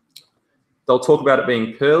 They'll talk about it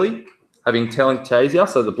being pearly, having telangiectasia,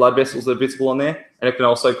 so the blood vessels are visible on there, and it can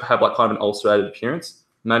also have like kind of an ulcerated appearance.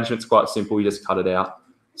 Management's quite simple, you just cut it out.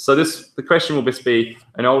 So the question will just be,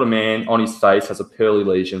 an older man on his face has a pearly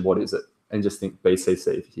lesion, what is it? And just think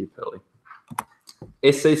BCC if you hear pearly.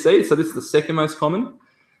 SCC, so this is the second most common.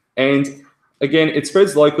 And again, it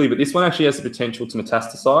spreads locally, but this one actually has the potential to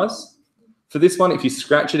metastasize. For this one, if you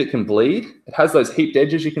scratch it, it can bleed. It has those heaped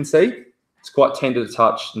edges you can see. It's quite tender to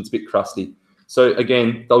touch and it's a bit crusty. So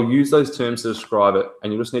again, they'll use those terms to describe it,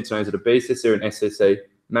 and you just need to know, is it a BCC or an SCC?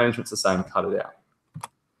 Management's the same, cut it out.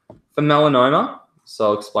 For melanoma, so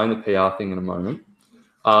I'll explain the PR thing in a moment.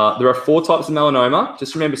 There are 4 types of melanoma.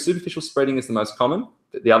 Just remember, superficial spreading is the most common,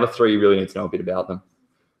 but the other 3 you really need to know a bit about them.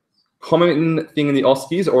 Common thing in the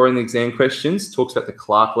OSCEs or in the exam questions talks about the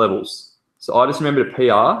Clark levels. So I just remember the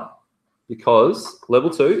PR because level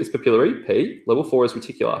 2 is papillary, P. Level 4 is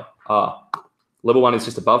reticular, R. Level 1 is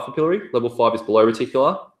just above papillary. Level 5 is below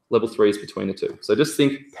reticular. Level 3 is between the 2. So just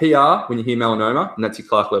think PR when you hear melanoma, and that's your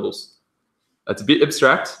Clark levels. It's a bit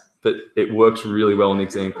abstract, but it works really well in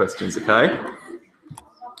exam questions, okay?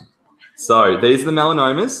 So these are the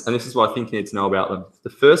melanomas, and this is what I think you need to know about them. The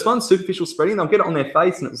first one, superficial spreading, they'll get it on their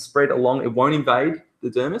face and it will spread along. It won't invade the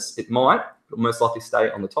dermis. It might, but it'll most likely stay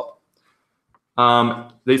on the top.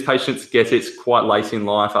 These patients get it quite late in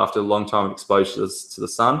life after a long time of exposure to the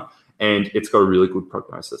sun, and it's got a really good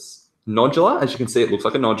prognosis. Nodular, as you can see, it looks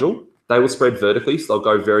like a nodule. They will spread vertically, so they'll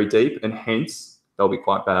go very deep, and hence they'll be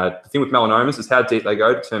quite bad. The thing with melanomas is how deep they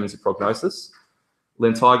go determines your prognosis.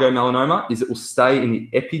 lentigo melanoma is it will stay in the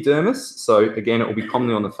epidermis. So again, it will be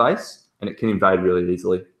commonly on the face and it can invade really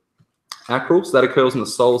easily. Acral, so that occurs in the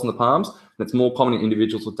soles and the palms, and it's more common in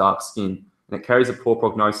individuals with dark skin. And it carries a poor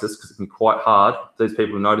prognosis because it can be quite hard for those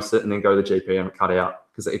people to notice it and then go to the GP and cut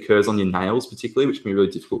out because it occurs on your nails particularly, which can be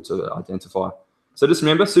really difficult to identify. So just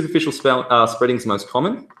remember, superficial spreading is the most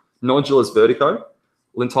common. Nodular is vertigo.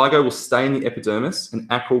 Lentigo will stay in the epidermis, and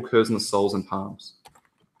acral occurs in the soles and palms.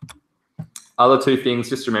 Other two things,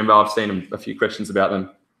 just remember, I've seen a few questions about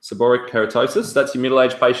them. Seborrheic keratosis, that's your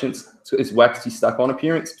middle-aged patients. It's waxy stuck-on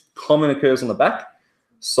appearance. Common occurs on the back.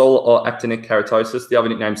 Solar or actinic keratosis, the other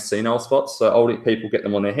nickname is senile spots. So older people get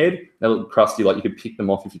them on their head. They look crusty, like you could pick them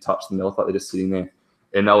off if you touch them. They look like they're just sitting there.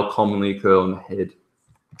 And they'll commonly occur on the head.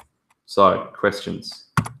 So, questions.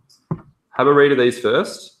 Have a read of these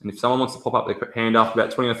first. And if someone wants to pop up their hand after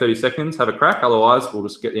about 20 or 30 seconds, have a crack. Otherwise, we'll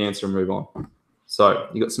just get the answer and move on. So,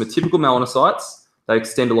 you've got some atypical melanocytes. They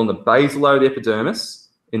extend along the basal layer of the epidermis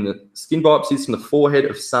in the skin biopsies from the forehead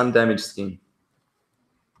of sun-damaged skin.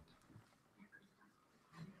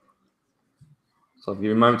 So I'll give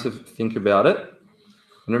you a moment to think about it.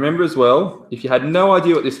 And remember as well, if you had no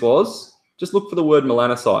idea what this was, just look for the word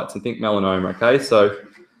melanocytes and think melanoma, okay? So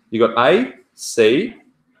you got A, C,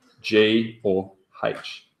 G, or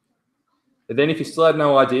H. And then if you still had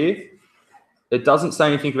no idea, it doesn't say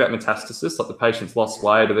anything about metastasis, like the patient's lost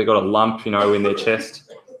weight or they've got a lump, in their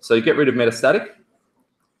chest. So you get rid of metastatic.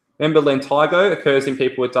 Remember, lentigo occurs in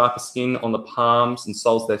people with darker skin on the palms and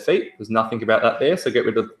soles of their feet. There's nothing about that there, so get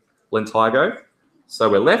rid of lentigo. So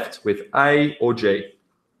we're left with A or G.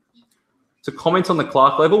 To comment on the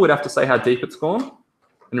Clark level, we'd have to say how deep it's gone.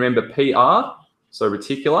 And remember PR, so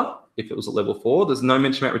reticular, if it was at level 4. There's no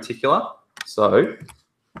mention about reticular, so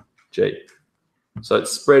G. So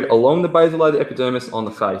it's spread along the basal layer of the epidermis on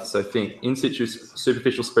the face. So think in situ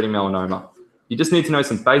superficial spreading melanoma. You just need to know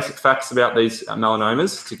some basic facts about these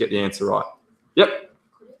melanomas to get the answer right. Yep.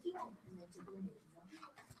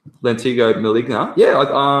 Lentigo maligna.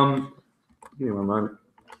 Yeah, give me one moment.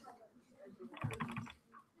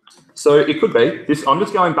 So it could be this. I'm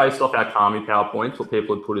just going based off our CARMI PowerPoint, what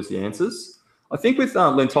people had put as the answers. I think with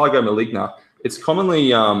lentigo maligna, it's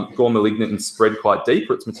commonly gone malignant and spread quite deep,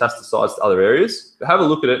 or it's metastasized to other areas. But have a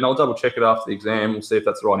look at it, and I'll double check it after the exam. We'll see if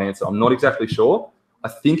that's the right answer. I'm not exactly sure. I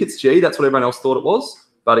think it's G. That's what everyone else thought it was,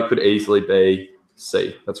 but it could easily be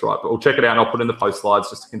C. That's right. But we'll check it out, and I'll put it in the post slides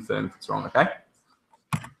just to confirm if it's wrong. Okay.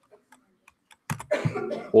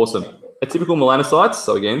 Awesome. Atypical melanocytes,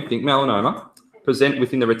 so again, think melanoma, present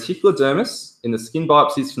within the reticular dermis in the skin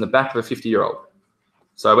biopsies from the back of a 50-year-old.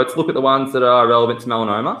 So let's look at the ones that are relevant to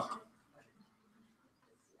melanoma.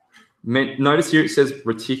 Notice here it says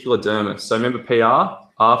reticular dermis. So remember PR,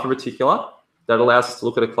 R for reticular. That allows us to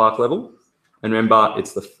look at a Clark level. And remember,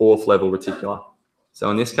 it's the 4th level reticular.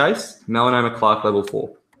 So in this case, melanoma Clark level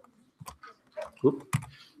 4. Whoop.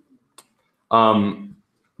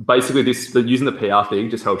 Basically, using the PR thing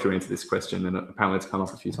just helps you answer this question, and apparently it's come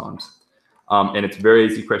up a few times. And it's a very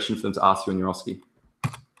easy question for them to ask you on your OSCE.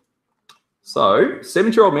 So,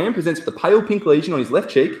 70-year-old man presents with a pale pink lesion on his left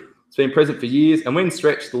cheek. It's been present for years, and when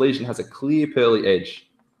stretched, the lesion has a clear pearly edge.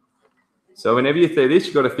 So whenever you see this,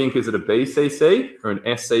 you've got to think, is it a BCC or an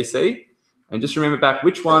SCC? And just remember back,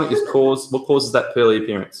 which one is what causes that pearly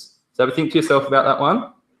appearance? So have a think to yourself about that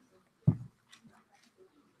one.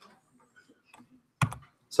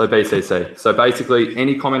 So BCC. So basically,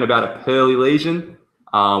 any comment about a pearly lesion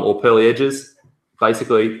or pearly edges,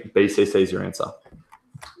 basically BCC is your answer.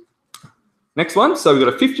 Next one. So we've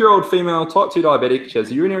got a 50-year-old female type 2 diabetic. She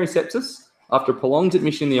has urinary sepsis after a prolonged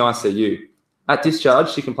admission in the ICU. At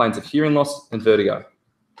discharge, she complains of hearing loss and vertigo.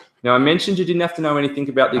 Now, I mentioned you didn't have to know anything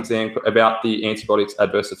about the exam, about the antibiotics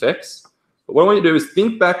adverse effects. But what I want you to do is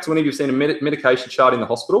think back to whenever you've seen a medication chart in the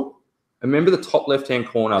hospital. And remember the top left-hand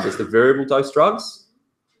corner, there's the variable dose drugs.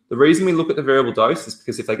 The reason we look at the variable dose is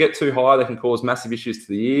because if they get too high, they can cause massive issues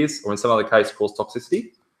to the ears, or in some other case, cause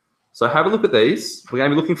toxicity. So have a look at these. We're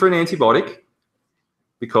going to be looking for an antibiotic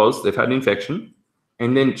because they've had an infection,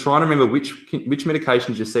 and then try and remember which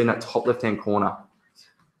medications you see in that top left-hand corner.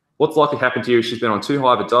 What's likely happened to you is she's been on too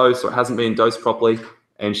high of a dose, or it hasn't been dosed properly,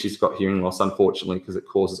 and she's got hearing loss, unfortunately, because it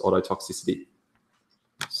causes ototoxicity.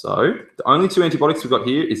 So the only two antibiotics we've got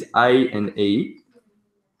here is A and E.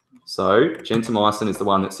 So gentamicin is the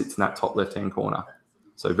one that sits in that top left-hand corner.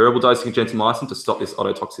 So variable dosing of gentamicin to stop this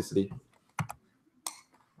ototoxicity.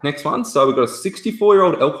 Next one. So we've got a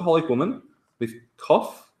 64-year-old alcoholic woman with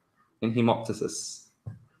cough and hemoptysis.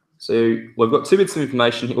 So we've got two bits of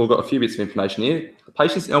information here. We've got a few bits of information here. The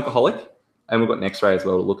patient's an alcoholic, and we've got an X-ray as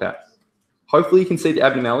well to look at. Hopefully you can see the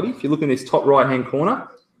abnormality. If you look in this top right-hand corner,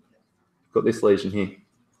 got this lesion here.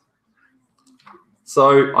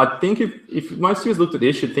 So I think if most of you looked at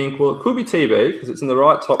this, you'd think, well, it could be TB because it's in the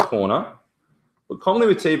right top corner. But commonly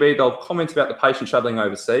with TB, they'll comment about the patient traveling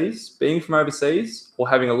overseas, being from overseas, or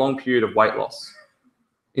having a long period of weight loss.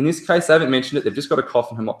 In this case, they haven't mentioned it. They've just got a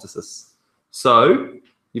cough and hemoptysis. So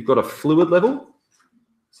you've got a fluid level.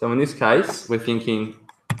 So in this case, we're thinking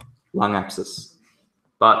lung abscess.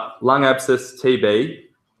 But lung abscess, TB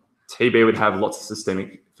would have lots of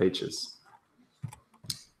systemic features.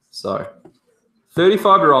 So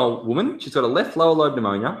 35-year-old woman, she's got a left lower lobe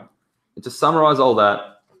pneumonia. And to summarize all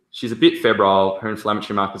that, she's a bit febrile, her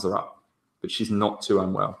inflammatory markers are up, but she's not too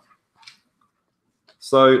unwell.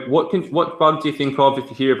 So what bug do you think of if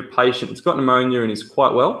you hear of a patient that's got pneumonia and is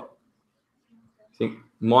quite well? Think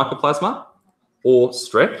mycoplasma or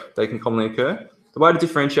strep, they can commonly occur. The way to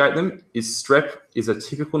differentiate them is strep is a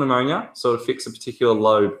typical pneumonia, so it affects a particular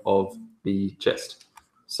lobe of the chest.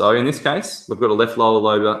 So in this case, we've got a left lower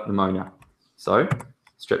lobe pneumonia. So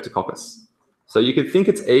streptococcus. So you could think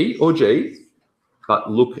it's E or G,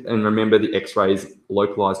 but look and remember the X-ray is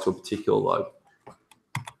localized to a particular lobe.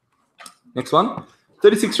 Next one,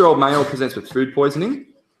 36-year-old male presents with food poisoning,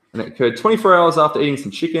 and it occurred 24 hours after eating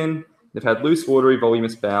some chicken. They've had loose, watery,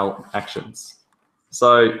 voluminous bowel actions.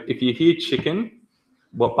 So if you hear chicken,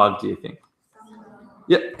 what bug do you think?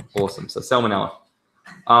 Yep, awesome. So salmonella.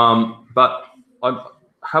 But I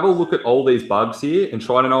have a look at all these bugs here and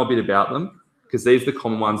try to know a bit about them, because these are the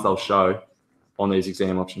common ones they'll show on these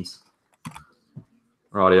exam options.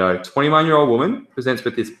 Rightio, 21-year-old woman presents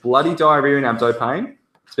with this bloody diarrhea and abdo pain.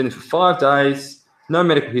 It's been there for 5 days, no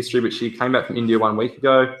medical history, but she came back from India 1 week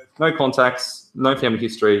ago, no contacts, no family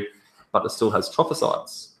history, but it still has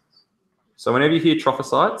trophocytes. So whenever you hear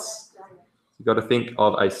trophocytes, you've got to think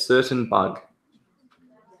of a certain bug.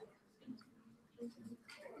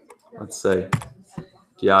 Let's see,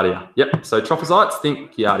 Giardia. Yep, so trophocytes,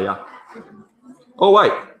 think Giardia. Oh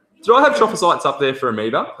wait, did I have trophocytes up there for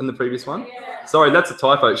amoeba in the previous one? Sorry, that's a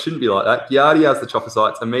typo. It shouldn't be like that. Giardia has the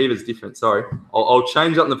trophocytes. Amoeba is different. Sorry. I'll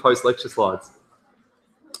change that in the post-lecture slides.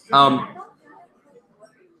 How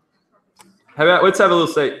about, let's have a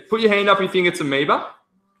little see. Put your hand up if you think it's amoeba.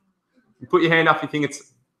 Put your hand up if you think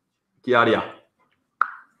it's Giardia.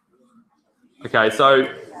 Okay, so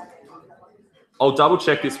I'll double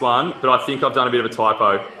check this one, but I think I've done a bit of a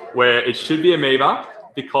typo where it should be amoeba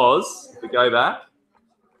because, if we go back,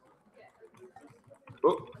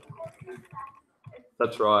 oh,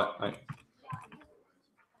 that's right. Mate.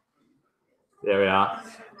 There we are.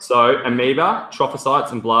 So amoeba,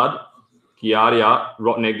 trophocytes and blood, Giardia,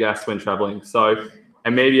 rotten egg gas when traveling. So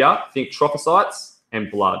amoeba, think trophocytes and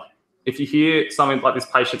blood. If you hear something like this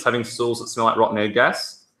patient's having stools that smell like rotten egg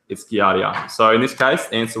gas, it's Giardia. So in this case,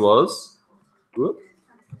 the answer was, whoop.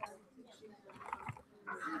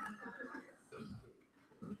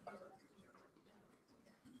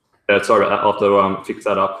 Yeah, sorry about that. I'll have to fix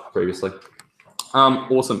that up previously.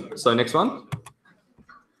 Awesome. So next one.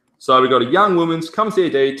 So we've got a young woman, comes to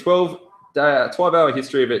ED, 12-hour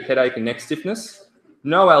history of headache and neck stiffness.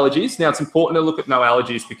 No allergies. Now, it's important to look at no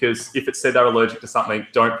allergies because if it said they're allergic to something,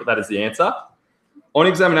 don't put that as the answer. On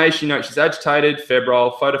examination, you note she's agitated,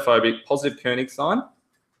 febrile, photophobic, positive Koenig sign,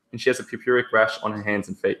 and she has a purpuric rash on her hands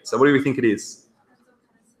and feet. So what do we think it is?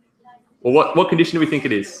 Well, what condition do we think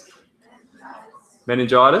it is?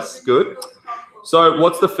 Meningitis. Good. So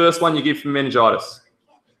what's the first one you give for meningitis?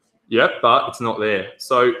 Yep, but it's not there.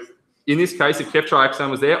 So in this case, if ceftriaxone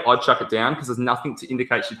was there, I'd chuck it down because there's nothing to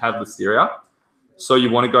indicate she'd have listeria. So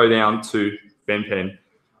you want to go down to benpen.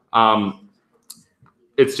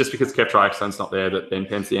 It's just because ceftriaxone's not there that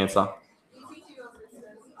benpen's the answer.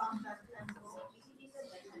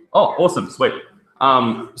 Oh, awesome, sweet.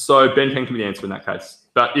 So benpen can be the answer in that case.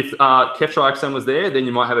 But if ceftriaxone was there, then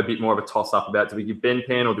you might have a bit more of a toss-up about do we give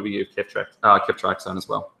benpen or do we give ceftriaxone as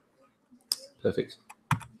well? Perfect.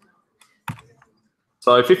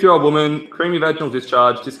 So 50-year-old woman, creamy vaginal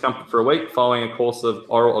discharge, discomfort for a week following a course of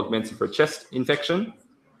oral augmentin for a chest infection.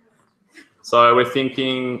 So we're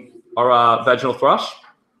thinking vaginal thrush,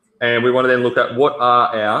 and we want to then look at what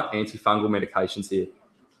are our antifungal medications here.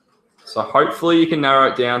 So hopefully you can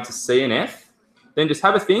narrow it down to C and F. Then just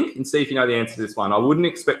have a think and see if you know the answer to this one. I wouldn't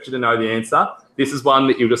expect you to know the answer. This is one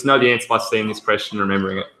that you'll just know the answer by seeing this question and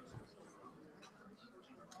remembering it.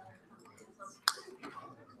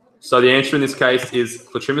 So the answer in this case is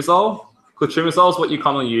clotrimazole. Clotrimazole is what you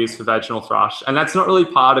commonly use for vaginal thrush. And that's not really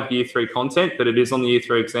part of year 3 content, but it is on the year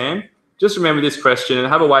 3 exam. Just remember this question and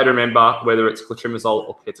have a way to remember whether it's clotrimazole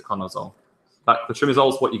or ketoconazole. But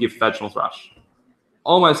clotrimazole is what you give for vaginal thrush.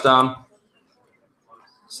 Almost done.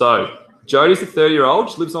 So Jodie's a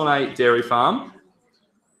 30-year-old. She lives on a dairy farm.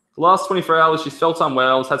 The last 24 hours, she's felt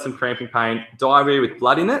unwell, has had some cramping pain, diarrhea with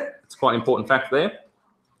blood in it. It's quite an important fact there.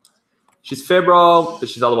 She's febrile, but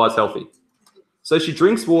she's otherwise healthy. So she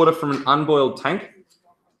drinks water from an unboiled tank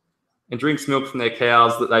and drinks milk from their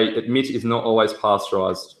cows that they admit is not always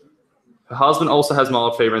pasteurized. Her husband also has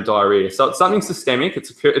mild fever and diarrhea. So it's something systemic.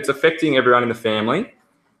 It's affecting everyone in the family.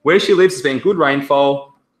 Where she lives has been good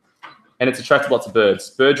rainfall and it's attracted lots of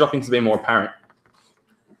birds. Bird droppings have been more apparent.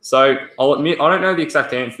 So I'll admit, I don't know the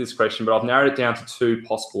exact answer to this question, but I've narrowed it down to 2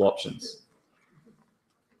 possible options.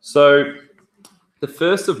 So the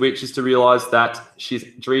first of which is to realise that she's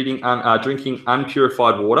drinking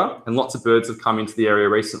unpurified water, and lots of birds have come into the area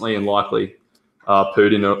recently and likely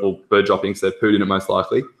pooed in it, or bird droppings, they've pooed in it most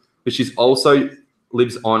likely. But she's also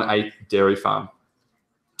lives on a dairy farm.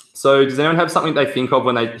 So does anyone have something they think of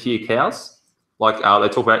when they hear cows? Like they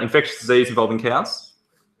talk about infectious disease involving cows?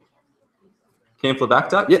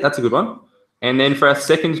 Campylobacter? Yeah, that's a good one. And then for our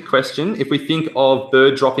second question, if we think of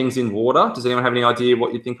bird droppings in water, does anyone have any idea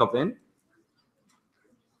what you think of then?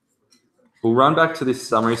 We'll run back to this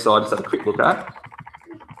summary slide, just have a quick look at.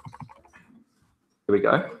 Here we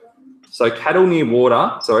go. So cattle near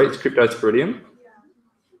water, sorry, it's Cryptosporidium.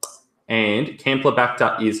 And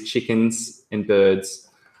Campylobacter is chickens and birds.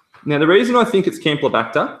 Now, the reason I think it's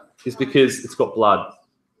Campylobacter is because it's got blood.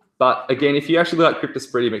 But again, if you actually look at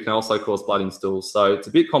Cryptosporidium, it can also cause blood in stools. So it's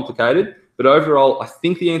a bit complicated. But overall, I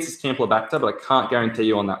think the answer is Campylobacter, but I can't guarantee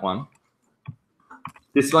you on that one.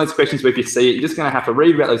 This is one of those questions where if you see it, you're just going to have to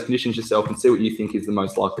read about those conditions yourself and see what you think is the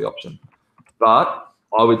most likely option. But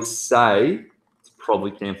I would say it's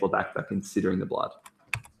probably Campylobacter considering the blood.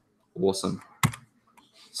 Awesome.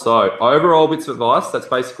 So overall bits of advice, that's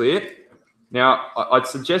basically it. Now, I'd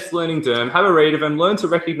suggest learning Derm. Have a read of them. Learn to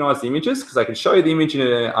recognise the images because they can show you the image in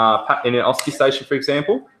an OSCE station, for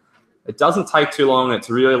example. It doesn't take too long and it's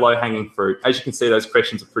really low-hanging fruit. As you can see, those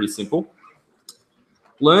questions are pretty simple.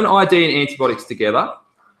 Learn ID and antibiotics together.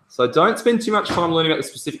 So don't spend too much time learning about the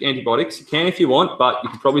specific antibiotics. You can if you want, but you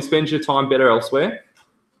can probably spend your time better elsewhere.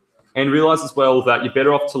 And realise as well that you're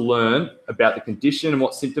better off to learn about the condition and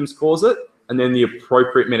what symptoms cause it, and then the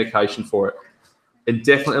appropriate medication for it. And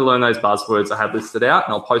definitely learn those buzzwords I have listed out,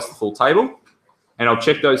 and I'll post the full table. And I'll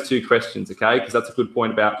check those 2 questions, okay? Because that's a good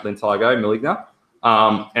point about Lentigo, maligna.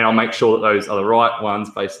 And I'll make sure that those are the right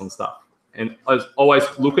ones based on stuff. And as always,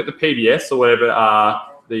 look at the PBS or whatever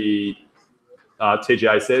the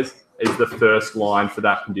TGA says is the first line for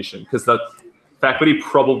that condition, because the faculty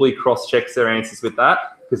probably cross-checks their answers with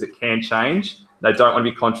that because it can change. They don't want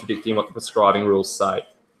to be contradicting what the prescribing rules say.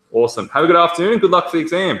 Awesome. Have a good afternoon. Good luck for the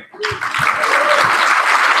exam.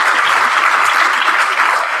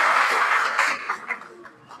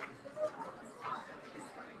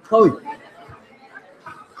 Chloe.